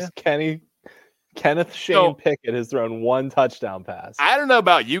 games. Yeah. Kenneth Shane Pickett has thrown 1 touchdown pass. I don't know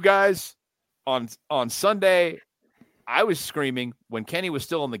about you guys. On Sunday, I was screaming when Kenny was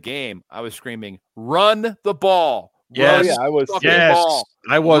still in the game. I was screaming, "Run the ball!" Yes, I was. Yes, ball.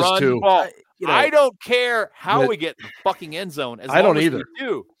 I was Run too. I don't care how we get in the fucking end zone. I don't either. We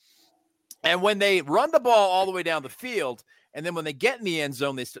do. And when they run the ball all the way down the field, and then when they get in the end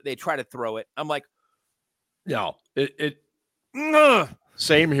zone, they try to throw it. I'm like, no,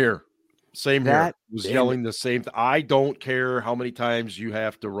 same here. Same here. Was yelling the same thing. I don't care how many times you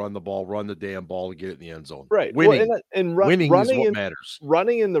have to run the ball, run the damn ball to get it in the end zone. Right. Winning, winning is what matters.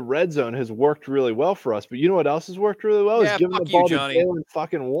 Running in the red zone has worked really well for us. But you know what else has worked really well? Is giving the ball to Jalen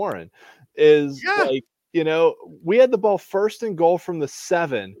fucking Warren. Like, you know, we had the ball 1st and goal from the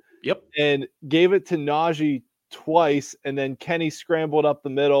 7. Yep. And gave it to Najee twice. And then Kenny scrambled up the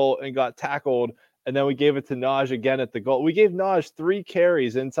middle and got tackled. And then we gave it to Naj again at the goal. We gave Naj 3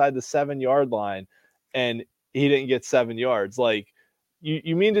 carries inside the 7-yard line, and he didn't get 7 yards. Like,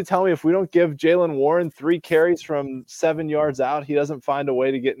 you mean to tell me if we don't give Jalen Warren 3 carries from 7 yards out, he doesn't find a way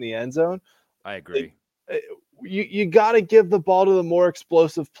to get in the end zone? I agree. You got to give the ball to the more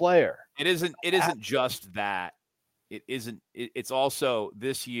explosive player. It isn't just that. It isn't. It's also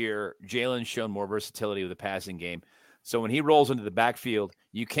this year, Jalen's shown more versatility with the passing game. So when he rolls into the backfield,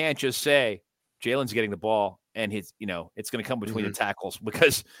 you can't just say, Jalen's getting the ball and it's going to come between the tackles,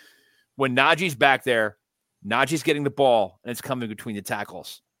 because when Najee's back there, Najee's getting the ball and it's coming between the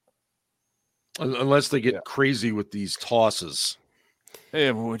tackles. Unless they get crazy with these tosses.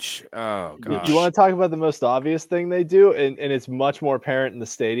 Which, oh, gosh. Do you want to talk about the most obvious thing they do? And it's much more apparent in the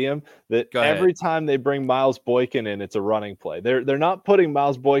stadium that every time they bring Miles Boykin in, it's a running play. They're not putting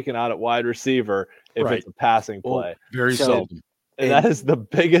Miles Boykin out at wide receiver if it's a passing play. Very seldom. And that is the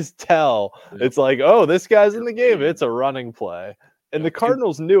biggest tell. Yeah. It's like, oh, this guy's in the game. It's a running play. And the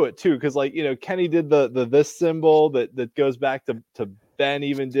Cardinals knew it too, because Kenny did the this symbol that goes back to Ben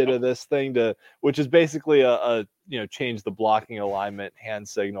even did this thing which is basically a change the blocking alignment hand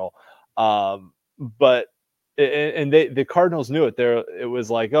signal. But the Cardinals knew it. It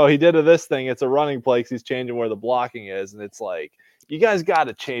was like, oh, he did this thing. It's a running play because he's changing where the blocking is, and it's like, you guys got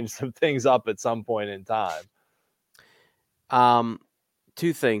to change some things up at some point in time.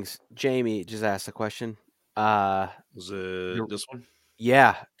 Two things. Jamie just asked a question. Was it this one?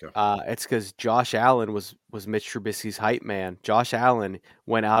 Yeah. Okay. It's because Josh Allen was Mitch Trubisky's hype man. Josh Allen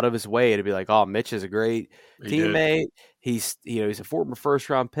went out of his way to be like, oh, Mitch is a great teammate. He's a former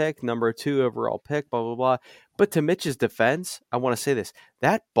first-round pick, number 2 overall pick, blah, blah, blah. But to Mitch's defense, I want to say this.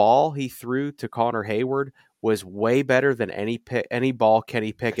 That ball he threw to Connor Hayward was way better than any ball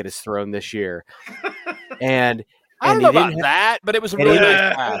Kenny Pickett has thrown this year. And I don't know about that, but it was a really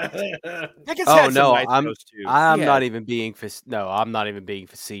nice pass. I'm not even being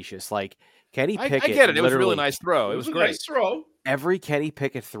facetious. Like Kenny Pickett, I get it. It was a really nice throw. It was a great nice throw. Every Kenny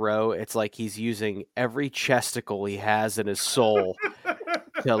Pickett throw, it's like he's using every chesticle he has in his soul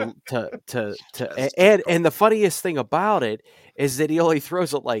and the funniest thing about it is that he only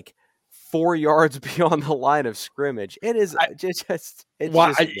throws it like 4 yards beyond the line of scrimmage. It is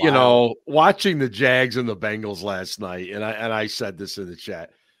watching the Jags and the Bengals last night, and I said this in the chat,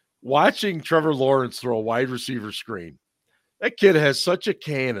 watching Trevor Lawrence throw a wide receiver screen. That kid has such a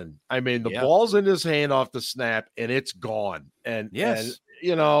cannon. I mean, the ball's in his hand off the snap, and it's gone. And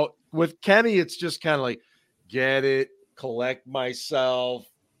with Kenny, it's just kind of like, get it, collect myself.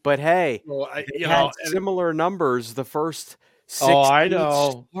 But hey, similar numbers the first 6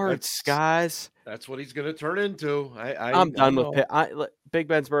 starts, guys. That's what he's going to turn into. I'm done with Pitt. Big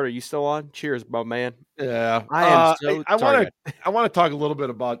Ben's Bird, are you still on? Cheers, my man. Yeah, I am. I want to talk a little bit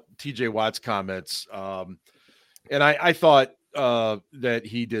about TJ Watt's comments. And I thought that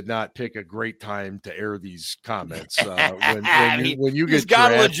he did not pick a great time to air these comments. When you he's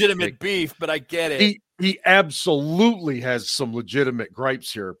got legitimate beef, but I get it. He absolutely has some legitimate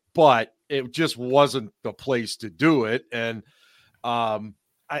gripes here, but it just wasn't the place to do it. And I'll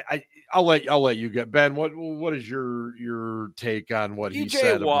let you get Ben. What is your take on what he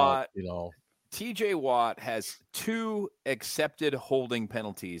said about TJ Watt has 2 accepted holding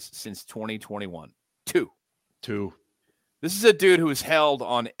penalties since 2021. 2. This is a dude who is held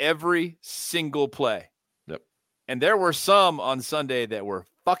on every single play. Yep. And there were some on Sunday that were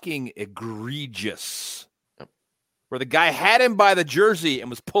fucking egregious. Yep. Where the guy had him by the jersey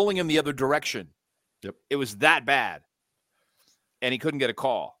and was pulling him the other direction. Yep. It was that bad. And he couldn't get a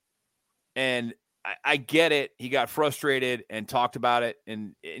call. And I get it. He got frustrated and talked about it.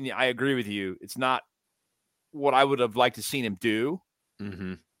 And I agree with you. It's not what I would have liked to seen him do.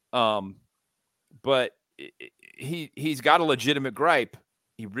 Mm-hmm. But he's got a legitimate gripe.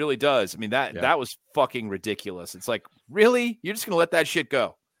 He really does. I mean, that was fucking ridiculous. It's like, really? You're just going to let that shit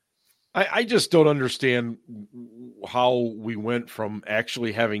go? I just don't understand how we went from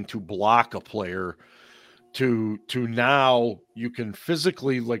actually having to block a player to now you can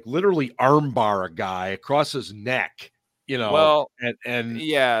physically, like, literally armbar a guy across his neck, Well, and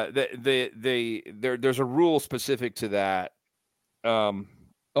yeah, there's a rule specific to that.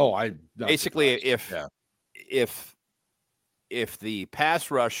 Basically, if the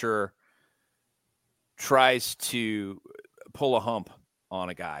pass rusher tries to pull a hump on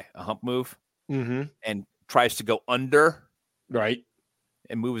a guy, a hump move, mm-hmm. and tries to go under, right,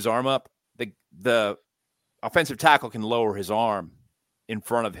 and move his arm up, the offensive tackle can lower his arm in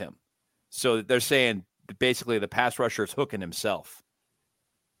front of him. So they're saying basically the pass rusher is hooking himself.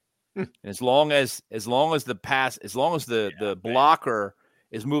 And as long as the blocker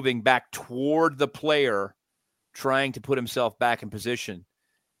is moving back toward the player trying to put himself back in position,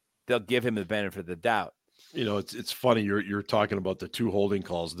 they'll give him the benefit of the doubt. It's funny you're talking about the 2 holding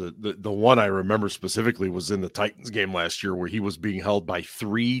calls. The one I remember specifically was in the Titans game last year where he was being held by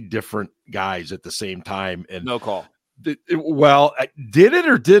 3 different guys at the same time and no call. Did it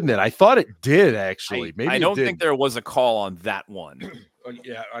or didn't it? I thought it did actually. Maybe I don't think there was a call on that one.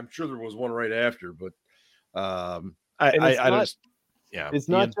 Yeah, I'm sure there was one right after, but it's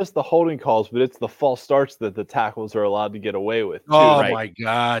not just the holding calls, but it's the false starts that the tackles are allowed to get away with. Too, right? My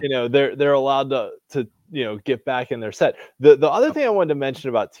God. They're allowed to get back in their set. The other thing I wanted to mention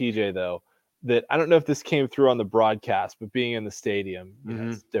about TJ, though, that I don't know if this came through on the broadcast, but being in the stadium,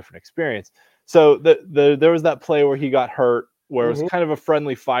 it's a different experience. So there was that play where he got hurt, where it was kind of a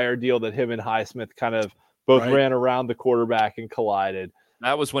friendly fire deal that him and Highsmith kind of both ran around the quarterback and collided.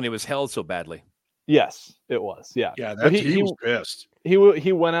 That was when he was held so badly. Yes, it was. Yeah. Yeah, But he was pissed. He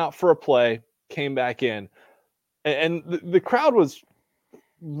went out for a play, came back in, and the crowd was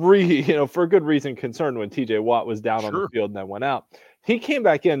for a good reason concerned when TJ Watt was down on the field and then went out. He came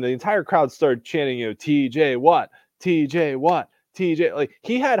back in, the entire crowd started chanting, TJ Watt, TJ Watt, TJ. Like,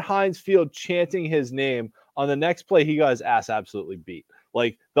 he had Heinz Field chanting his name. On the next play, he got his ass absolutely beat.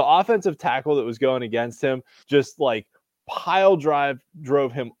 Like, the offensive tackle that was going against him just like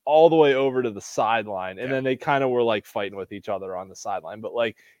drove him all the way over to the sideline, and then they kind of were like fighting with each other on the sideline. But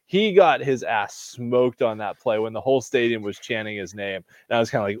like, he got his ass smoked on that play when the whole stadium was chanting his name, and I was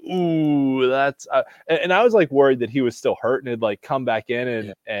kind of like, ooh, that's and I was like worried that he was still hurt and had like come back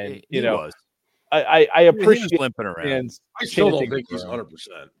in and he was. I appreciate he was limping around. I still don't think he's 100%.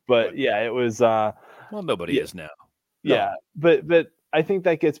 But yeah, it was well, nobody is now. Yeah, no. But I think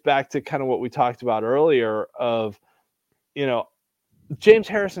that gets back to kind of what we talked about earlier of, James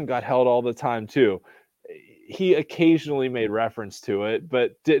Harrison got held all the time too. He occasionally made reference to it,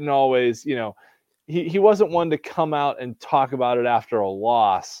 but didn't always, he wasn't one to come out and talk about it after a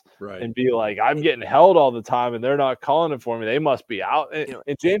loss and be like, I'm getting held all the time and they're not calling it for me. They must be out.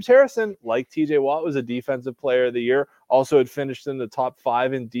 And James Harrison, like TJ Watt, was a defensive player of the year, also had finished in the top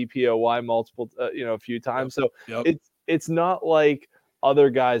 5 in DPOY multiple, a few times. So it's not like other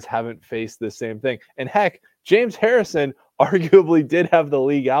guys haven't faced the same thing. And heck, James Harrison arguably did have the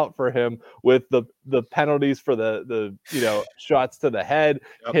league out for him with the penalties for the shots to the head,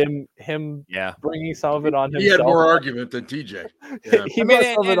 him bringing some of it on himself. He had more argument than TJ. Yeah. He must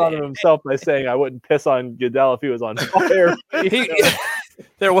have it on himself by saying, I wouldn't piss on Goodell if he was on fire.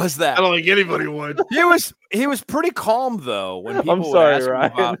 There was that. I don't think anybody would. He was pretty calm though when people I'm sorry, would ask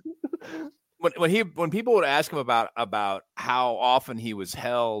Ryan. him about when people would ask him about how often he was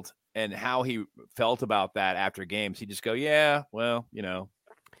held and how he felt about that after games, he'd just go, yeah, well,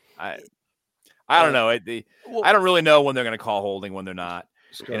 I don't know. I don't really know when they're going to call holding, when they're not.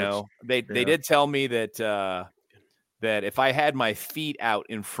 They did tell me that if I had my feet out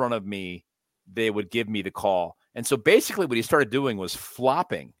in front of me, they would give me the call. And so basically what he started doing was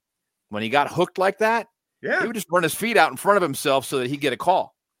flopping. When he got hooked like that, he would just run his feet out in front of himself so that he'd get a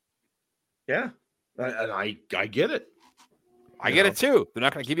call. Yeah. And I get it. I get it too. They're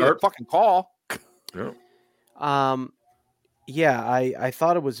not going to give you a fucking call. Yeah, I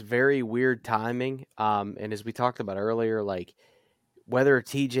thought it was very weird timing. And as we talked about earlier, like whether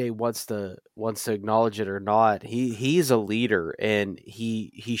TJ wants to acknowledge it or not, he's a leader, and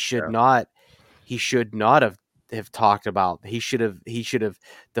he should not have talked about. He should have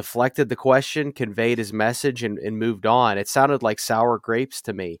deflected the question, conveyed his message, and moved on. It sounded like sour grapes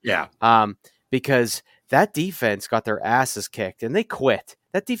to me. Yeah. Because that defense got their asses kicked and they quit.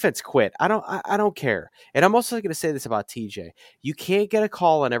 That defense quit. I don't care. And I'm also going to say this about TJ. You can't get a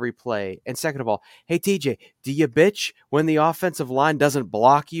call on every play. And second of all, hey TJ, do you bitch when the offensive line doesn't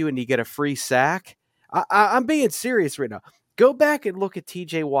block you and you get a free sack? I'm being serious right now. Go back and look at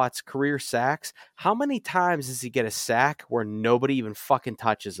TJ Watt's career sacks. How many times does he get a sack where nobody even fucking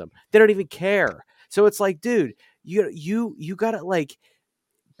touches him? They don't even care. So it's like, dude, you got to like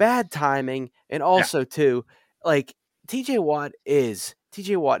bad timing, and also too, like TJ Watt is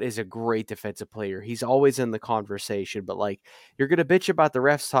a great defensive player. He's always in the conversation, but like you're gonna bitch about the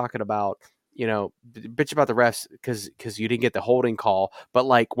refs talking about, bitch about the refs because you didn't get the holding call, but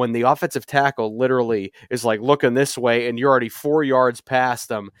like when the offensive tackle literally is like looking this way and you're already 4 yards past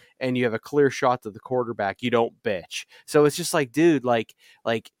them and you have a clear shot to the quarterback, you don't bitch. So it's just like, dude, like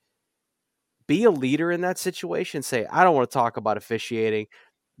be a leader in that situation. Say, I don't want to talk about officiating.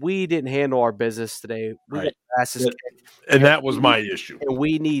 We didn't handle our business today. We got asses kicked, and that was my issue. And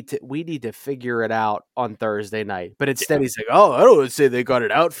we need to figure it out on Thursday night. But instead, he's like, "Oh, I don't want to say they got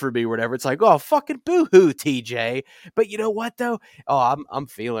it out for me, or whatever." It's like, "Oh, fucking boo-hoo, TJ." But you know what though? Oh, I'm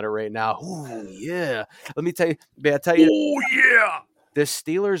feeling it right now. Ooh, yeah. Let me tell you. Oh yeah. The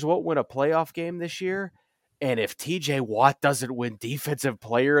Steelers won't win a playoff game this year. And if TJ Watt doesn't win Defensive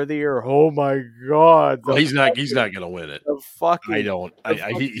Player of the Year, oh my God! Well, he's not going to win it.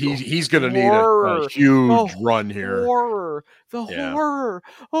 He's going to need a huge run here. Horror!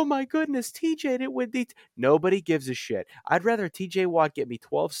 Oh my goodness! TJ didn't win. Nobody gives a shit. I'd rather TJ Watt get me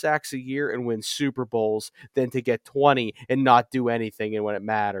 12 sacks a year and win Super Bowls than to get 20 and not do anything and when it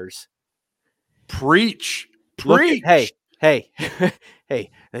matters. Preach. Hey,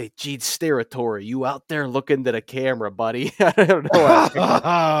 Gene Steratore, you out there looking to the camera, buddy? I don't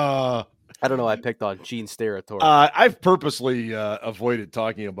know. I picked on Gene Steratore. I've purposely avoided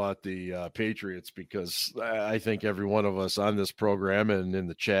talking about the Patriots because I think every one of us on this program and in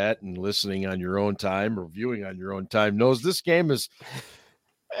the chat and listening on your own time or viewing on your own time knows this game is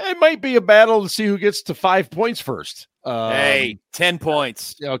It might be a battle to see who gets to 5 points first. Hey, 10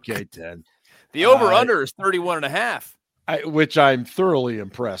 points. Okay, 10. The over-under is 31.5. Which I'm thoroughly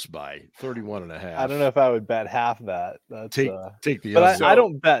impressed by. 31.5. I don't know if I would bet half that. That's, take the but under. I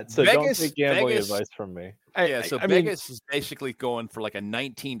don't bet, so Vegas, don't take gambling advice from me. Vegas is basically going for like a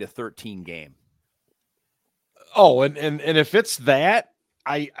 19-13 game. Oh, and if it's that,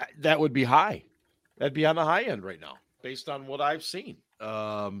 that would be high. That'd be on the high end right now, based on what I've seen.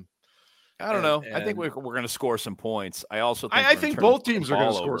 I don't know. I think we're going to score some points. I think both teams are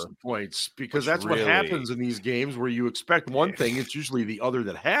going to score some points because that's what happens in these games where you expect one thing. It's usually the other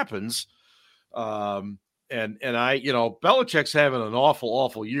that happens. And Belichick's having an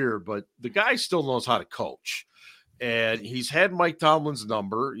awful year, but the guy still knows how to coach. And he's had Mike Tomlin's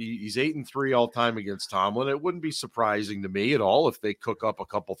number. He's 8-3 all time against Tomlin. It wouldn't be surprising to me at all if they cook up a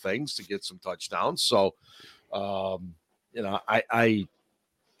couple things to get some touchdowns. So,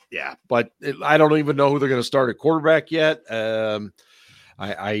 yeah, but I don't even know who they're going to start at quarterback yet. I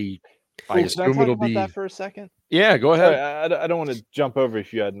assume it'll be that for a second. Yeah, go ahead. I don't want to jump over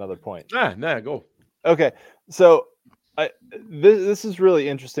if you had another point. Nah, go. Okay, so this is really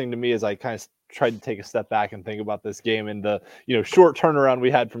interesting to me as I kind of tried to take a step back and think about this game and the short turnaround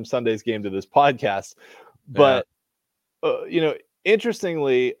we had from Sunday's game to this podcast. But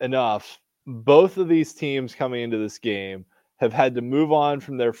interestingly enough, both of these teams coming into this game have had to move on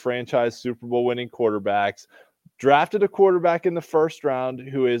from their franchise Super Bowl winning quarterbacks, drafted a quarterback in the first round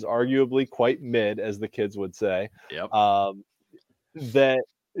who is arguably quite mid, as the kids would say. Yep. That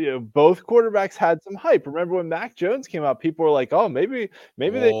both quarterbacks had some hype. Remember when Mac Jones came out, people were like, "Oh, maybe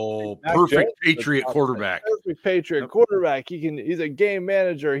perfect Patriot quarterback. Perfect Patriot quarterback. He's a game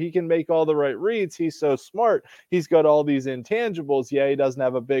manager. He can make all the right reads. He's so smart. He's got all these intangibles. Yeah, he doesn't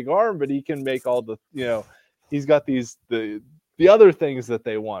have a big arm, but he can make all the he's got the other things that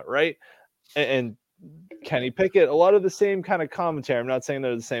they want, right?" And Kenny Pickett, a lot of the same kind of commentary. I'm not saying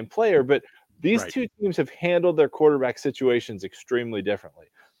they're the same player, but these two teams have handled their quarterback situations extremely differently.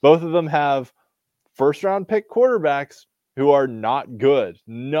 Both of them have first-round pick quarterbacks who are not good,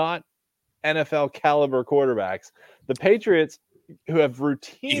 not NFL caliber quarterbacks. The Patriots, who have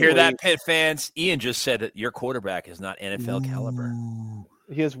routinely... You hear that, Pitt fans? Ian just said that your quarterback is not NFL caliber.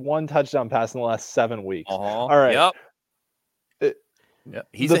 He has one touchdown pass in the last 7 weeks. All right. Yep.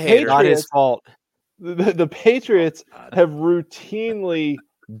 He's a hater. Not his fault. The Patriots have routinely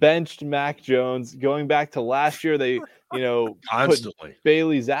benched Mac Jones. Going back to last year, they constantly put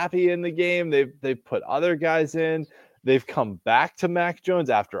Bailey Zappi in the game. They've put other guys in. They've come back to Mac Jones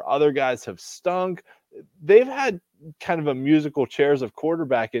after other guys have stunk. They've had kind of a musical chairs of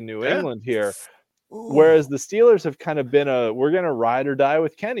quarterback in New England here. Whereas the Steelers have kind of been we're going to ride or die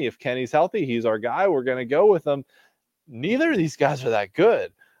with Kenny. If Kenny's healthy, he's our guy. We're going to go with him. Neither of these guys are that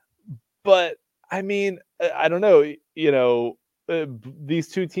good. But, I mean, I don't know. These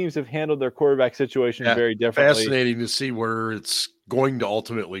two teams have handled their quarterback situation very differently. Fascinating to see where it's going to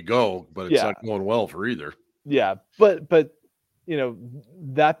ultimately go, but it's not going well for either. Yeah, but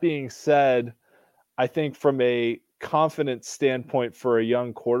that being said, I think from a confidence standpoint for a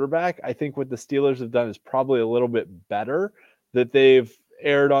young quarterback, I think what the Steelers have done is probably a little bit better, that they've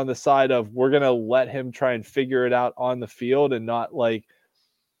erred on the side of we're going to let him try and figure it out on the field and not like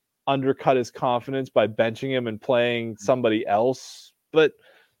undercut his confidence by benching him and playing somebody else. But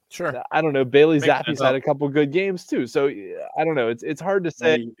sure, I don't know. Bailey Zappi's had a couple good games too. So I don't know. It's hard to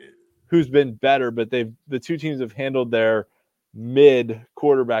say who's been better, but the two teams have handled their mid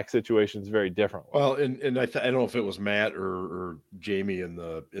quarterback situations very differently. Well, and I don't know if it was Matt or Jamie in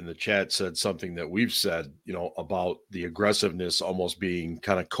the chat said something that we've said, about the aggressiveness almost being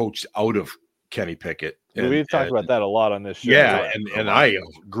kind of coached out of Kenny Pickett. We've talked about that a lot on this show. Yeah, and I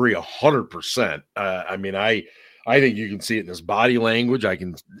agree 100%. I mean, I think you can see it in his body language.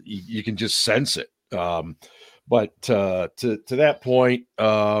 You can just sense it. But to that point,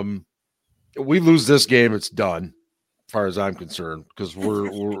 we lose this game, it's done. As far as I'm concerned, because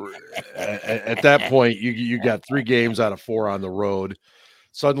we're at that point, you got 3 games out of 4 on the road.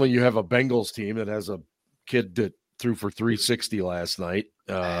 Suddenly, you have a Bengals team that has a kid that threw for 360 last night.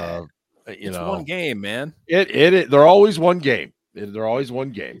 It's one game, man. They're always one game. They're always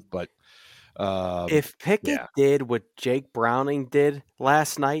one game. But if Pickett did what Jake Browning did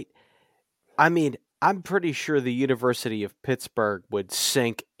last night, I mean, I'm pretty sure the University of Pittsburgh would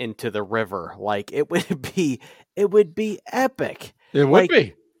sink into the river. Like it would be epic. It would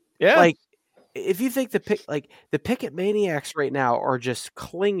be. Yeah. Like if you think the Pickett maniacs right now are just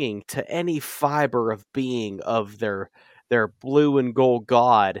clinging to any fiber of being of their blue and gold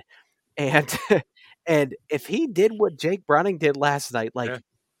god. And if he did what Jake Browning did last night,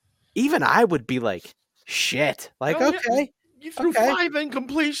 even I would be like, shit. Like, Oh, yeah. okay. You threw Okay. 5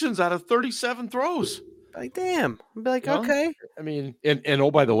 incompletions out of 37 throws. Like, damn. I'd be like, You know? okay. I mean, and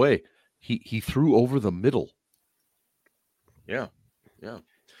oh, by the way, he threw over the middle. Yeah.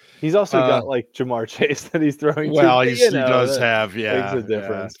 He's also got like Jamar Chase that he's throwing. Well, to, he does have, makes a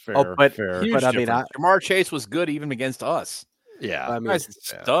difference. Fair, but fair. Huge But, I mean, difference. Jamar Chase was good even against us. Yeah, I mean, Guy's a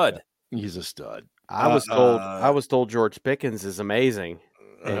stud. he's a stud. I was told George Pickens is amazing.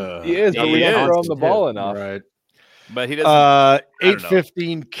 He is, but we don't throw him the ball enough. Right. But he doesn't.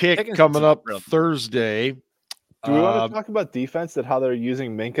 8:15 kick Pickens coming is up brilliant. Thursday. Do we want to talk about defense and how they're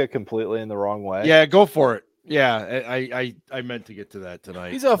using Minka completely in the wrong way? Yeah, go for it. Yeah, I meant to get to that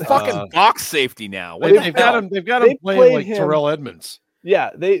tonight. He's a fucking box safety now. What They've the got hell? him. They've got They him playing played like him- Terrell Edmonds.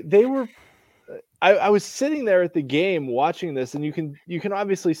 Yeah, they were. I was sitting there at the game watching this, and you can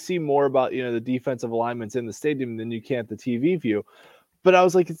obviously see more about the defensive alignments in the stadium than you can at the TV view. But I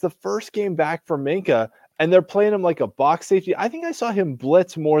was like, it's the first game back for Minka, and they're playing him like a box safety. I think I saw him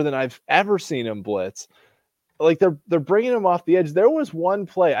blitz more than I've ever seen him blitz. Like they're bringing him off the edge. There was one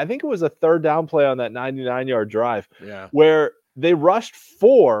play, I think it was a third down play on that 99-yard drive, where they rushed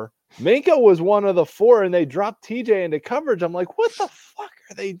 4. Minka was one of the 4, and they dropped TJ into coverage. I'm like, what the fuck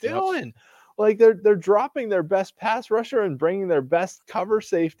are they doing? Yep. Like they're dropping their best pass rusher and bringing their best cover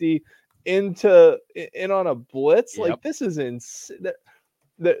safety in on a blitz. Yep. Like this is insane.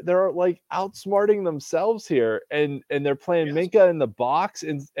 They're like outsmarting themselves here, and they're playing Minka in the box,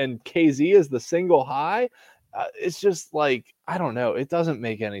 and KZ is the single high. It's just like, I don't know. It doesn't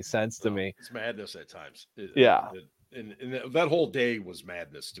make any sense to me. It's madness at times. And that whole day was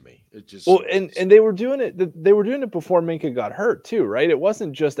madness to me. It just and they were doing it. They were doing it before Minka got hurt too, right? It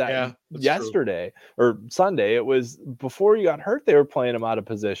wasn't just yesterday or Sunday. It was before he got hurt. They were playing him out of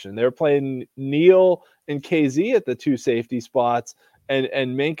position. They were playing Neal and KZ at the 2 safety spots,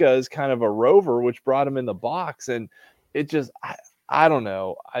 and Minka is kind of a rover, which brought him in the box. And it just, I don't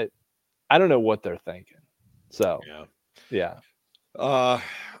know. I don't know what they're thinking. So yeah.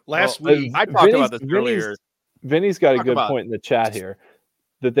 Last week I talked about this earlier. Vinny's got a good point in the chat here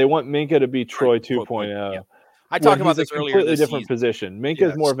that they want Minka to be Troy 2.0. Yeah. I talked about this earlier. Completely different position. Minka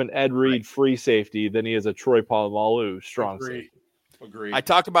is more of an Ed Reed free safety than he is a Troy Polamalu strong safety. Agreed. I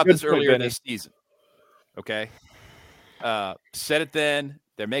talked about this earlier this season. Okay. Said it then.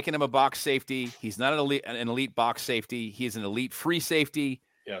 They're making him a box safety. He's not an elite box safety. He's an elite free safety.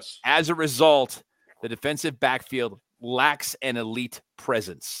 Yes. As a result, the defensive backfield lacks an elite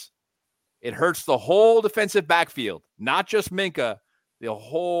presence. It hurts the whole defensive backfield, not just Minka, the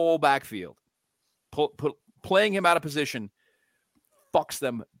whole backfield. Playing him out of position fucks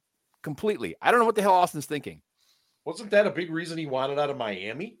them completely. I don't know what the hell Austin's thinking. Wasn't that a big reason he wanted out of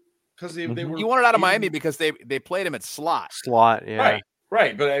Miami? Because they were. He wanted out of Miami because they played him at slot. Yeah.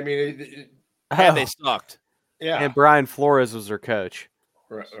 Right. But I mean, and they sucked. Yeah. And Brian Flores was their coach.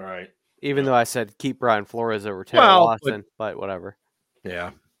 Right. Even though I said keep Brian Flores over Terrell Austin, but whatever. Yeah.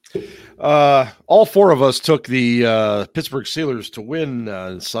 All 4 of us took the Pittsburgh Steelers to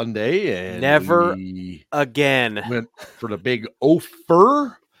win Sunday, and never again went for the big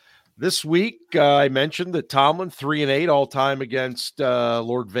offer. This week, I mentioned that Tomlin 3-8 all time against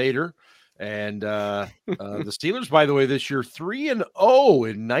Lord Vader, and the Steelers, by the way, this year 3-0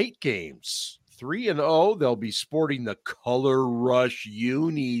 in night games. 3-0. They'll be sporting the Color Rush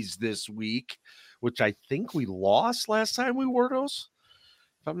unis this week, which I think we lost last time we wore those.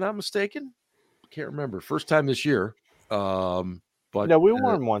 If I'm not mistaken, can't remember. First time this year. But no, we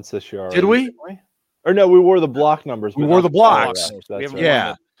wore them once this year. Already, did we? Or no, we wore the block numbers. We wore the blocks. We haven't worn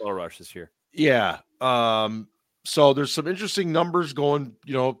the Color Rush this year. Yeah. So there's some interesting numbers going,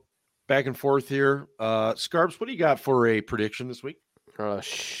 back and forth here. Scarps, what do you got for a prediction this week? Oh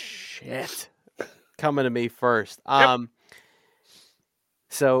shit! Coming to me first.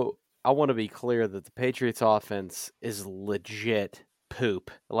 So I want to be clear that the Patriots offense is legit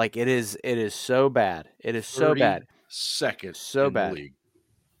poop. Like it is so bad. It is so bad. Second. So bad. League.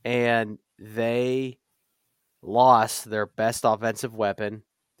 And they lost their best offensive weapon.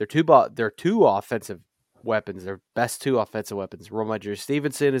 Their two offensive weapons. Their best 2 offensive weapons. Romario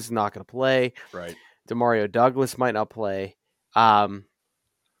Stevenson is not going to play. Right. Demario Douglas might not play.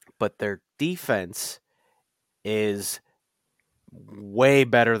 But their defense is way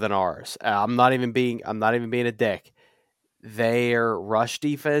better than ours. I'm not even being a dick. Their rush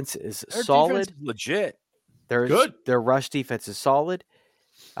defense is solid. Defense is legit. Good. Their rush defense is solid.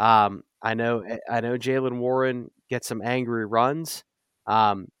 I know Jaylen Warren gets some angry runs.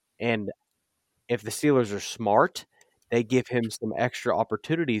 And if the Steelers are smart, they give him some extra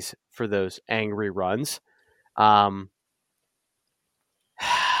opportunities for those angry runs.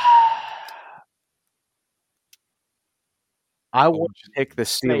 I want to pick the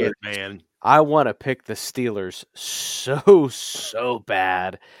Say Steelers. it, man. I want to pick the Steelers so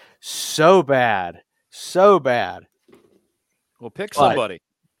bad. So bad. So bad. Well, pick But- somebody.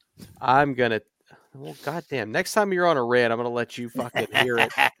 I'm going to. Well, goddamn. Next time you're on a rant, I'm going to let you fucking hear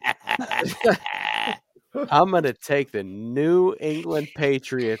it. I'm going to take the New England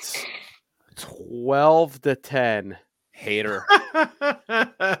Patriots 12-10. Hater.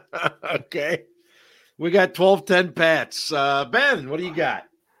 Okay. We got 12-10 Pats. Ben, what do you got?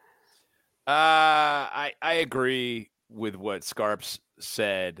 I agree with what Scarps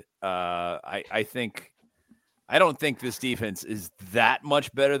said. I don't think this defense is that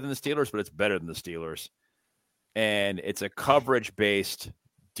much better than the Steelers, but it's better than the Steelers. And it's a coverage-based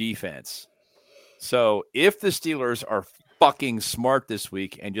defense. So if the Steelers are fucking smart this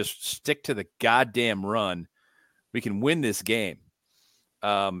week and just stick to the goddamn run, we can win this game.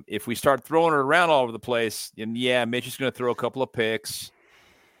 If we start throwing it around all over the place, and yeah, Mitch is going to throw a couple of picks.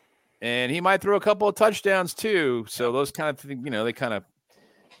 And he might throw a couple of touchdowns too. So those kind of things, they kind of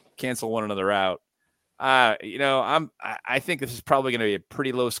cancel one another out. I think this is probably going to be a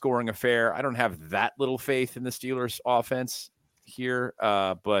pretty low scoring affair. I don't have that little faith in the Steelers offense here.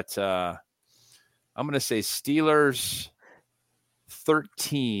 But I'm going to say Steelers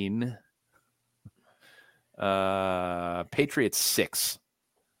 13, Patriots 6.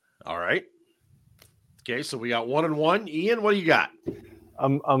 All right. Okay, so we got 1-1. Ian, what do you got?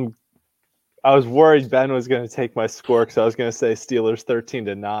 I was worried Ben was going to take my score because I was going to say Steelers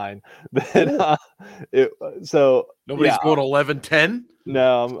 13-9. But Nobody's going 11-10?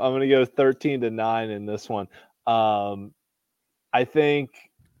 No, I'm going to go 13-9 in this one. I think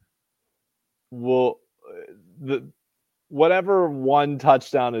whatever one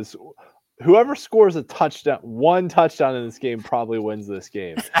touchdown is, whoever scores one touchdown in this game probably wins this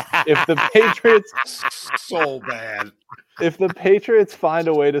game. If the Patriots so bad. If the Patriots find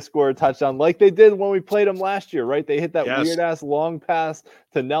a way to score a touchdown like they did when we played them last year, right? They hit that weird-ass long pass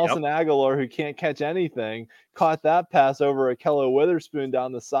to Nelson Aguilar, who can't catch anything, caught that pass over Akello Witherspoon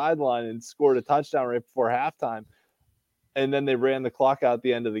down the sideline and scored a touchdown right before halftime. And then they ran the clock out at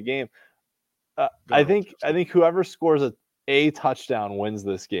the end of the game. I think whoever scores a touchdown wins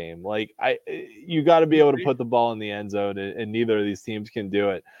this game. Like, you got to be able to put the ball in the end zone, and neither of these teams can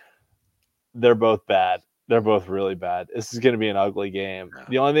do it. They're both bad. They're both really bad. This is going to be an ugly game. Yeah.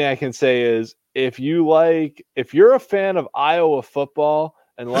 The only thing I can say is if you're a fan of Iowa football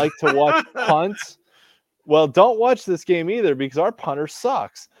and like to watch punts, well, don't watch this game either because our punter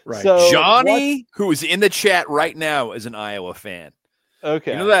sucks. Right. So Johnny, who is in the chat right now, is an Iowa fan.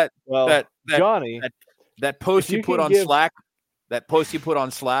 Okay. You know that? Well, that Johnny, that post you put on Slack. That post you put on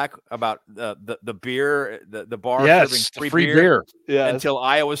Slack about the beer, the bar serving free beer until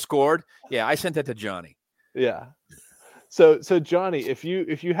Iowa scored. Yeah, I sent that to Johnny. Yeah. So Johnny, if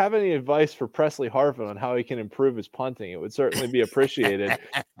you have any advice for Presley Harvin on how he can improve his punting, it would certainly be appreciated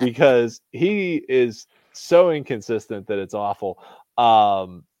because he is so inconsistent that it's awful.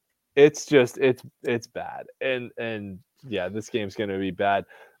 It's bad. And yeah, this game's going to be bad.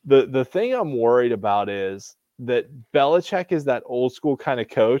 The thing I'm worried about is that Belichick is that old school kind of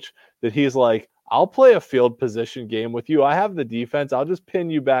coach that he's like, I'll play a field position game with you. I have the defense. I'll just pin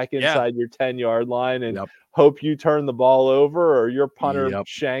you back inside your 10-yard line and hope you turn the ball over or your punter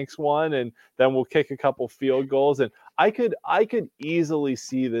shanks one, and then we'll kick a couple field goals. And I could easily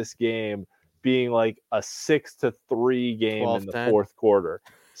see this game being like a 6-3 game in the fourth quarter.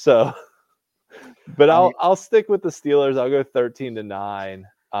 So, but I'll stick with the Steelers. I'll go 13-9.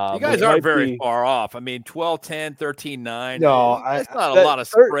 You guys aren't very far off. I mean, 12-10, 13-9. No, that's not a lot of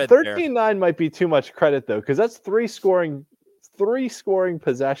spread 13-9 might be too much credit, though, because that's three scoring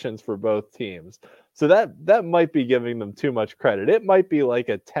possessions for both teams. So that might be giving them too much credit. It might be like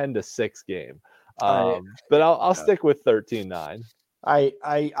a 10-6 game. But I'll stick with 13-9.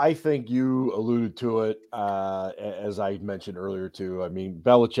 I think you alluded to it, as I mentioned earlier, too. I mean,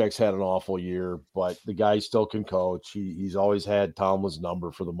 Belichick's had an awful year, but the guy still can coach. He's always had Tomlin's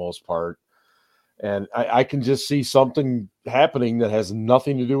number for the most part. And I can just see something happening that has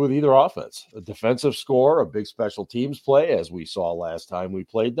nothing to do with either offense. A defensive score, a big special teams play, as we saw last time we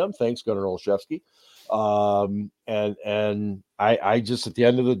played them. Thanks, Gunnar Olszewski. And I just, at the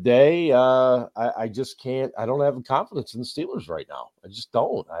end of the day, I just can't, I don't have confidence in the Steelers right now. I just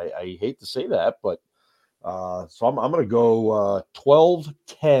don't. I hate to say that, but so I'm going to go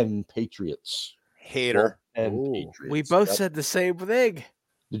 12-10 Patriots. Hater. And Patriots. We both said the same thing.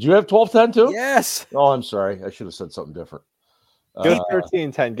 Did you have 12-10 too? Yes. Oh, I'm sorry. I should have said something different. Go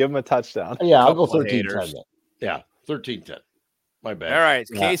 13-10. Give him a touchdown. Yeah, I'll go 13-10. Yeah, 13-10. My bad. All right.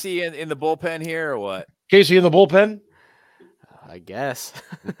 Is Casey in the bullpen here or what? Casey in the bullpen? I guess.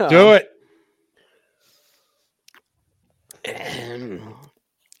 Do it.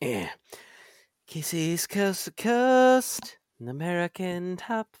 Yeah. Kisses coast to coast, an American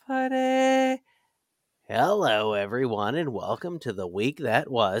top party. Hello, everyone, and welcome to the week that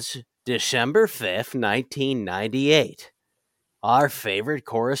was December 5th, 1998. Our favorite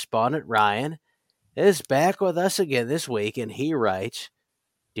correspondent, Ryan, is back with us again this week, and he writes,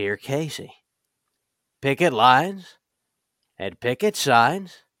 Dear Casey, picket lines and picket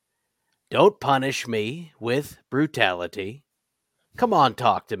signs. Don't punish me with brutality. Come on,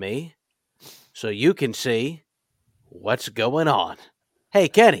 talk to me so you can see what's going on. Hey,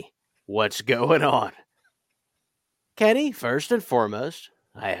 Kenny, what's going on? Kenny, first and foremost,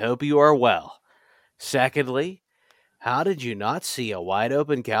 I hope you are well. Secondly, how did you not see a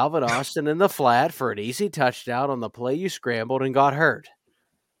wide-open Calvin Austin in the flat for an easy touchdown on the play you scrambled and got hurt?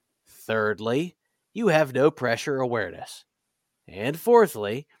 Thirdly, you have no pressure awareness. And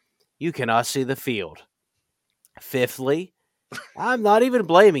fourthly, you cannot see the field. Fifthly, I'm not even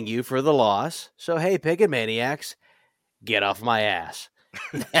blaming you for the loss, so hey, Pickett Maniacs, get off my ass.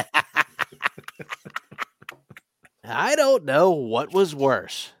 I don't know what was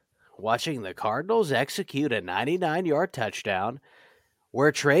worse, watching the Cardinals execute a 99-yard touchdown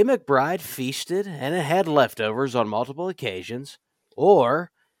where Trey McBride feasted and had leftovers on multiple occasions,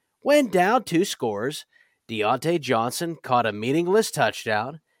 or when down 2 scores, Deontay Johnson caught a meaningless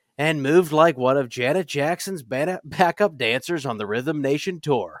touchdown and moved like one of Janet Jackson's backup dancers on the Rhythm Nation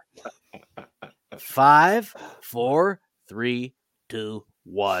tour. 5, 4, 3, 2,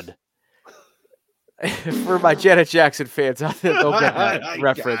 1. For my Janet Jackson fans out there, they'll get that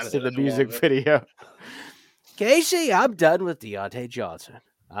reference to the music video. Casey, I'm done with Deontay Johnson.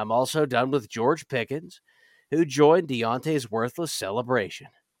 I'm also done with George Pickens, who joined Deontay's worthless celebration.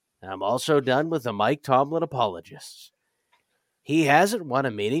 I'm also done with the Mike Tomlin apologists. He hasn't won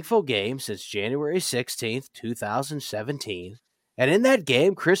a meaningful game since January 16th, 2017, and in that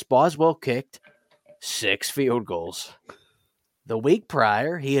game, Chris Boswell kicked 6 field goals. The week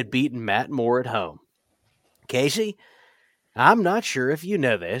prior, he had beaten Matt Moore at home. Casey, I'm not sure if you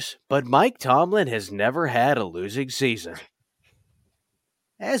know this, but Mike Tomlin has never had a losing season.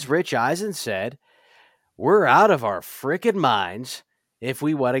 As Rich Eisen said, we're out of our frickin' minds if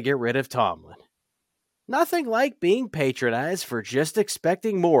we want to get rid of Tomlin. Nothing like being patronized for just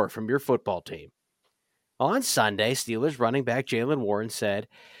expecting more from your football team. On Sunday, Steelers running back Jaylen Warren said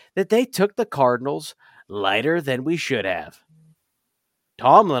that they took the Cardinals lighter than we should have.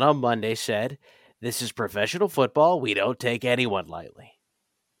 Tomlin on Monday said, this is professional football. We don't take anyone lightly.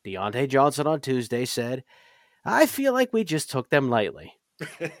 Deontay Johnson on Tuesday said, I feel like we just took them lightly.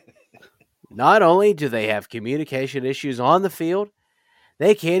 Not only do they have communication issues on the field,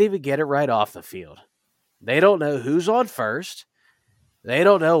 they can't even get it right off the field. They don't know who's on first. They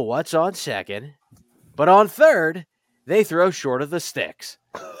don't know what's on second. But on third, they throw short of the sticks.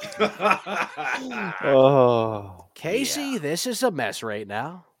 Casey, This is a mess right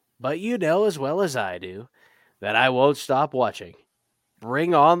now. But you know as well as I do that I won't stop watching.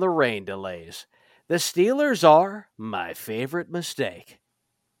 Bring on the rain delays. The Steelers are my favorite mistake.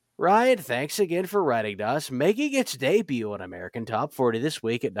 Ryan, thanks again for writing to us, making its debut on American Top 40 this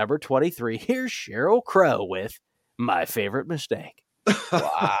week at number 23. Here's Cheryl Crow with My Favorite Mistake.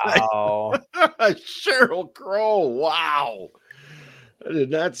 Wow. Cheryl Crow. Wow. I did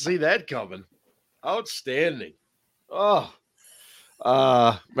not see that coming. Outstanding. Oh,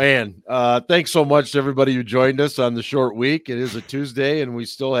 man. Thanks so much to everybody who joined us on the short week. It is a Tuesday, and we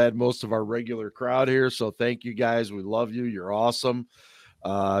still had most of our regular crowd here. So thank you guys. We love you. You're awesome.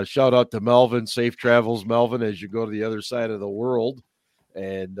 Shout out to Melvin. Safe travels, Melvin, as you go to the other side of the world.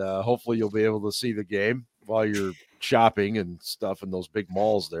 And hopefully you'll be able to see the game while you're shopping and stuff in those big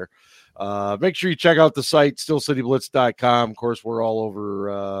malls there. Make sure you check out the site, stillcityblitz.com. Of course, we're all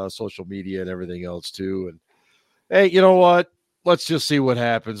over social media and everything else too. And hey, you know what? Let's just see what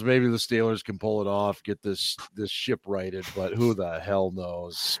happens. Maybe the Steelers can pull it off, get this ship righted, but who the hell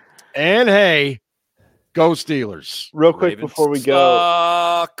knows? And hey, go Steelers. Real quick Ravens before we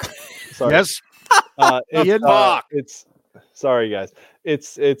go. Sorry. Yes. Sorry, guys.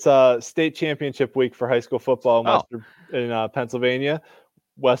 It's state championship week for high school football in Pennsylvania.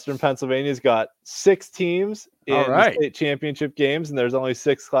 Western Pennsylvania's got 6 teams in the state championship games, and there's only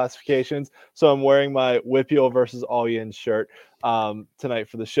 6 classifications. So I'm wearing my Whippeal versus All Yins shirt tonight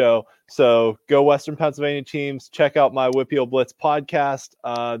for the show. So go Western Pennsylvania teams. Check out my Whippeal Blitz podcast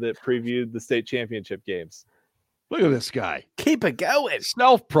that previewed the state championship games. Look at this guy. Keep it going.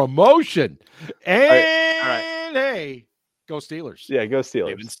 Self-promotion. And All right. hey, go Steelers. Yeah, go Steelers.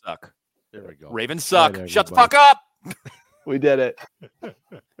 Ravens suck. There we go. Ravens suck. Right, Shut the fuck up. We did it.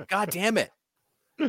 God damn it.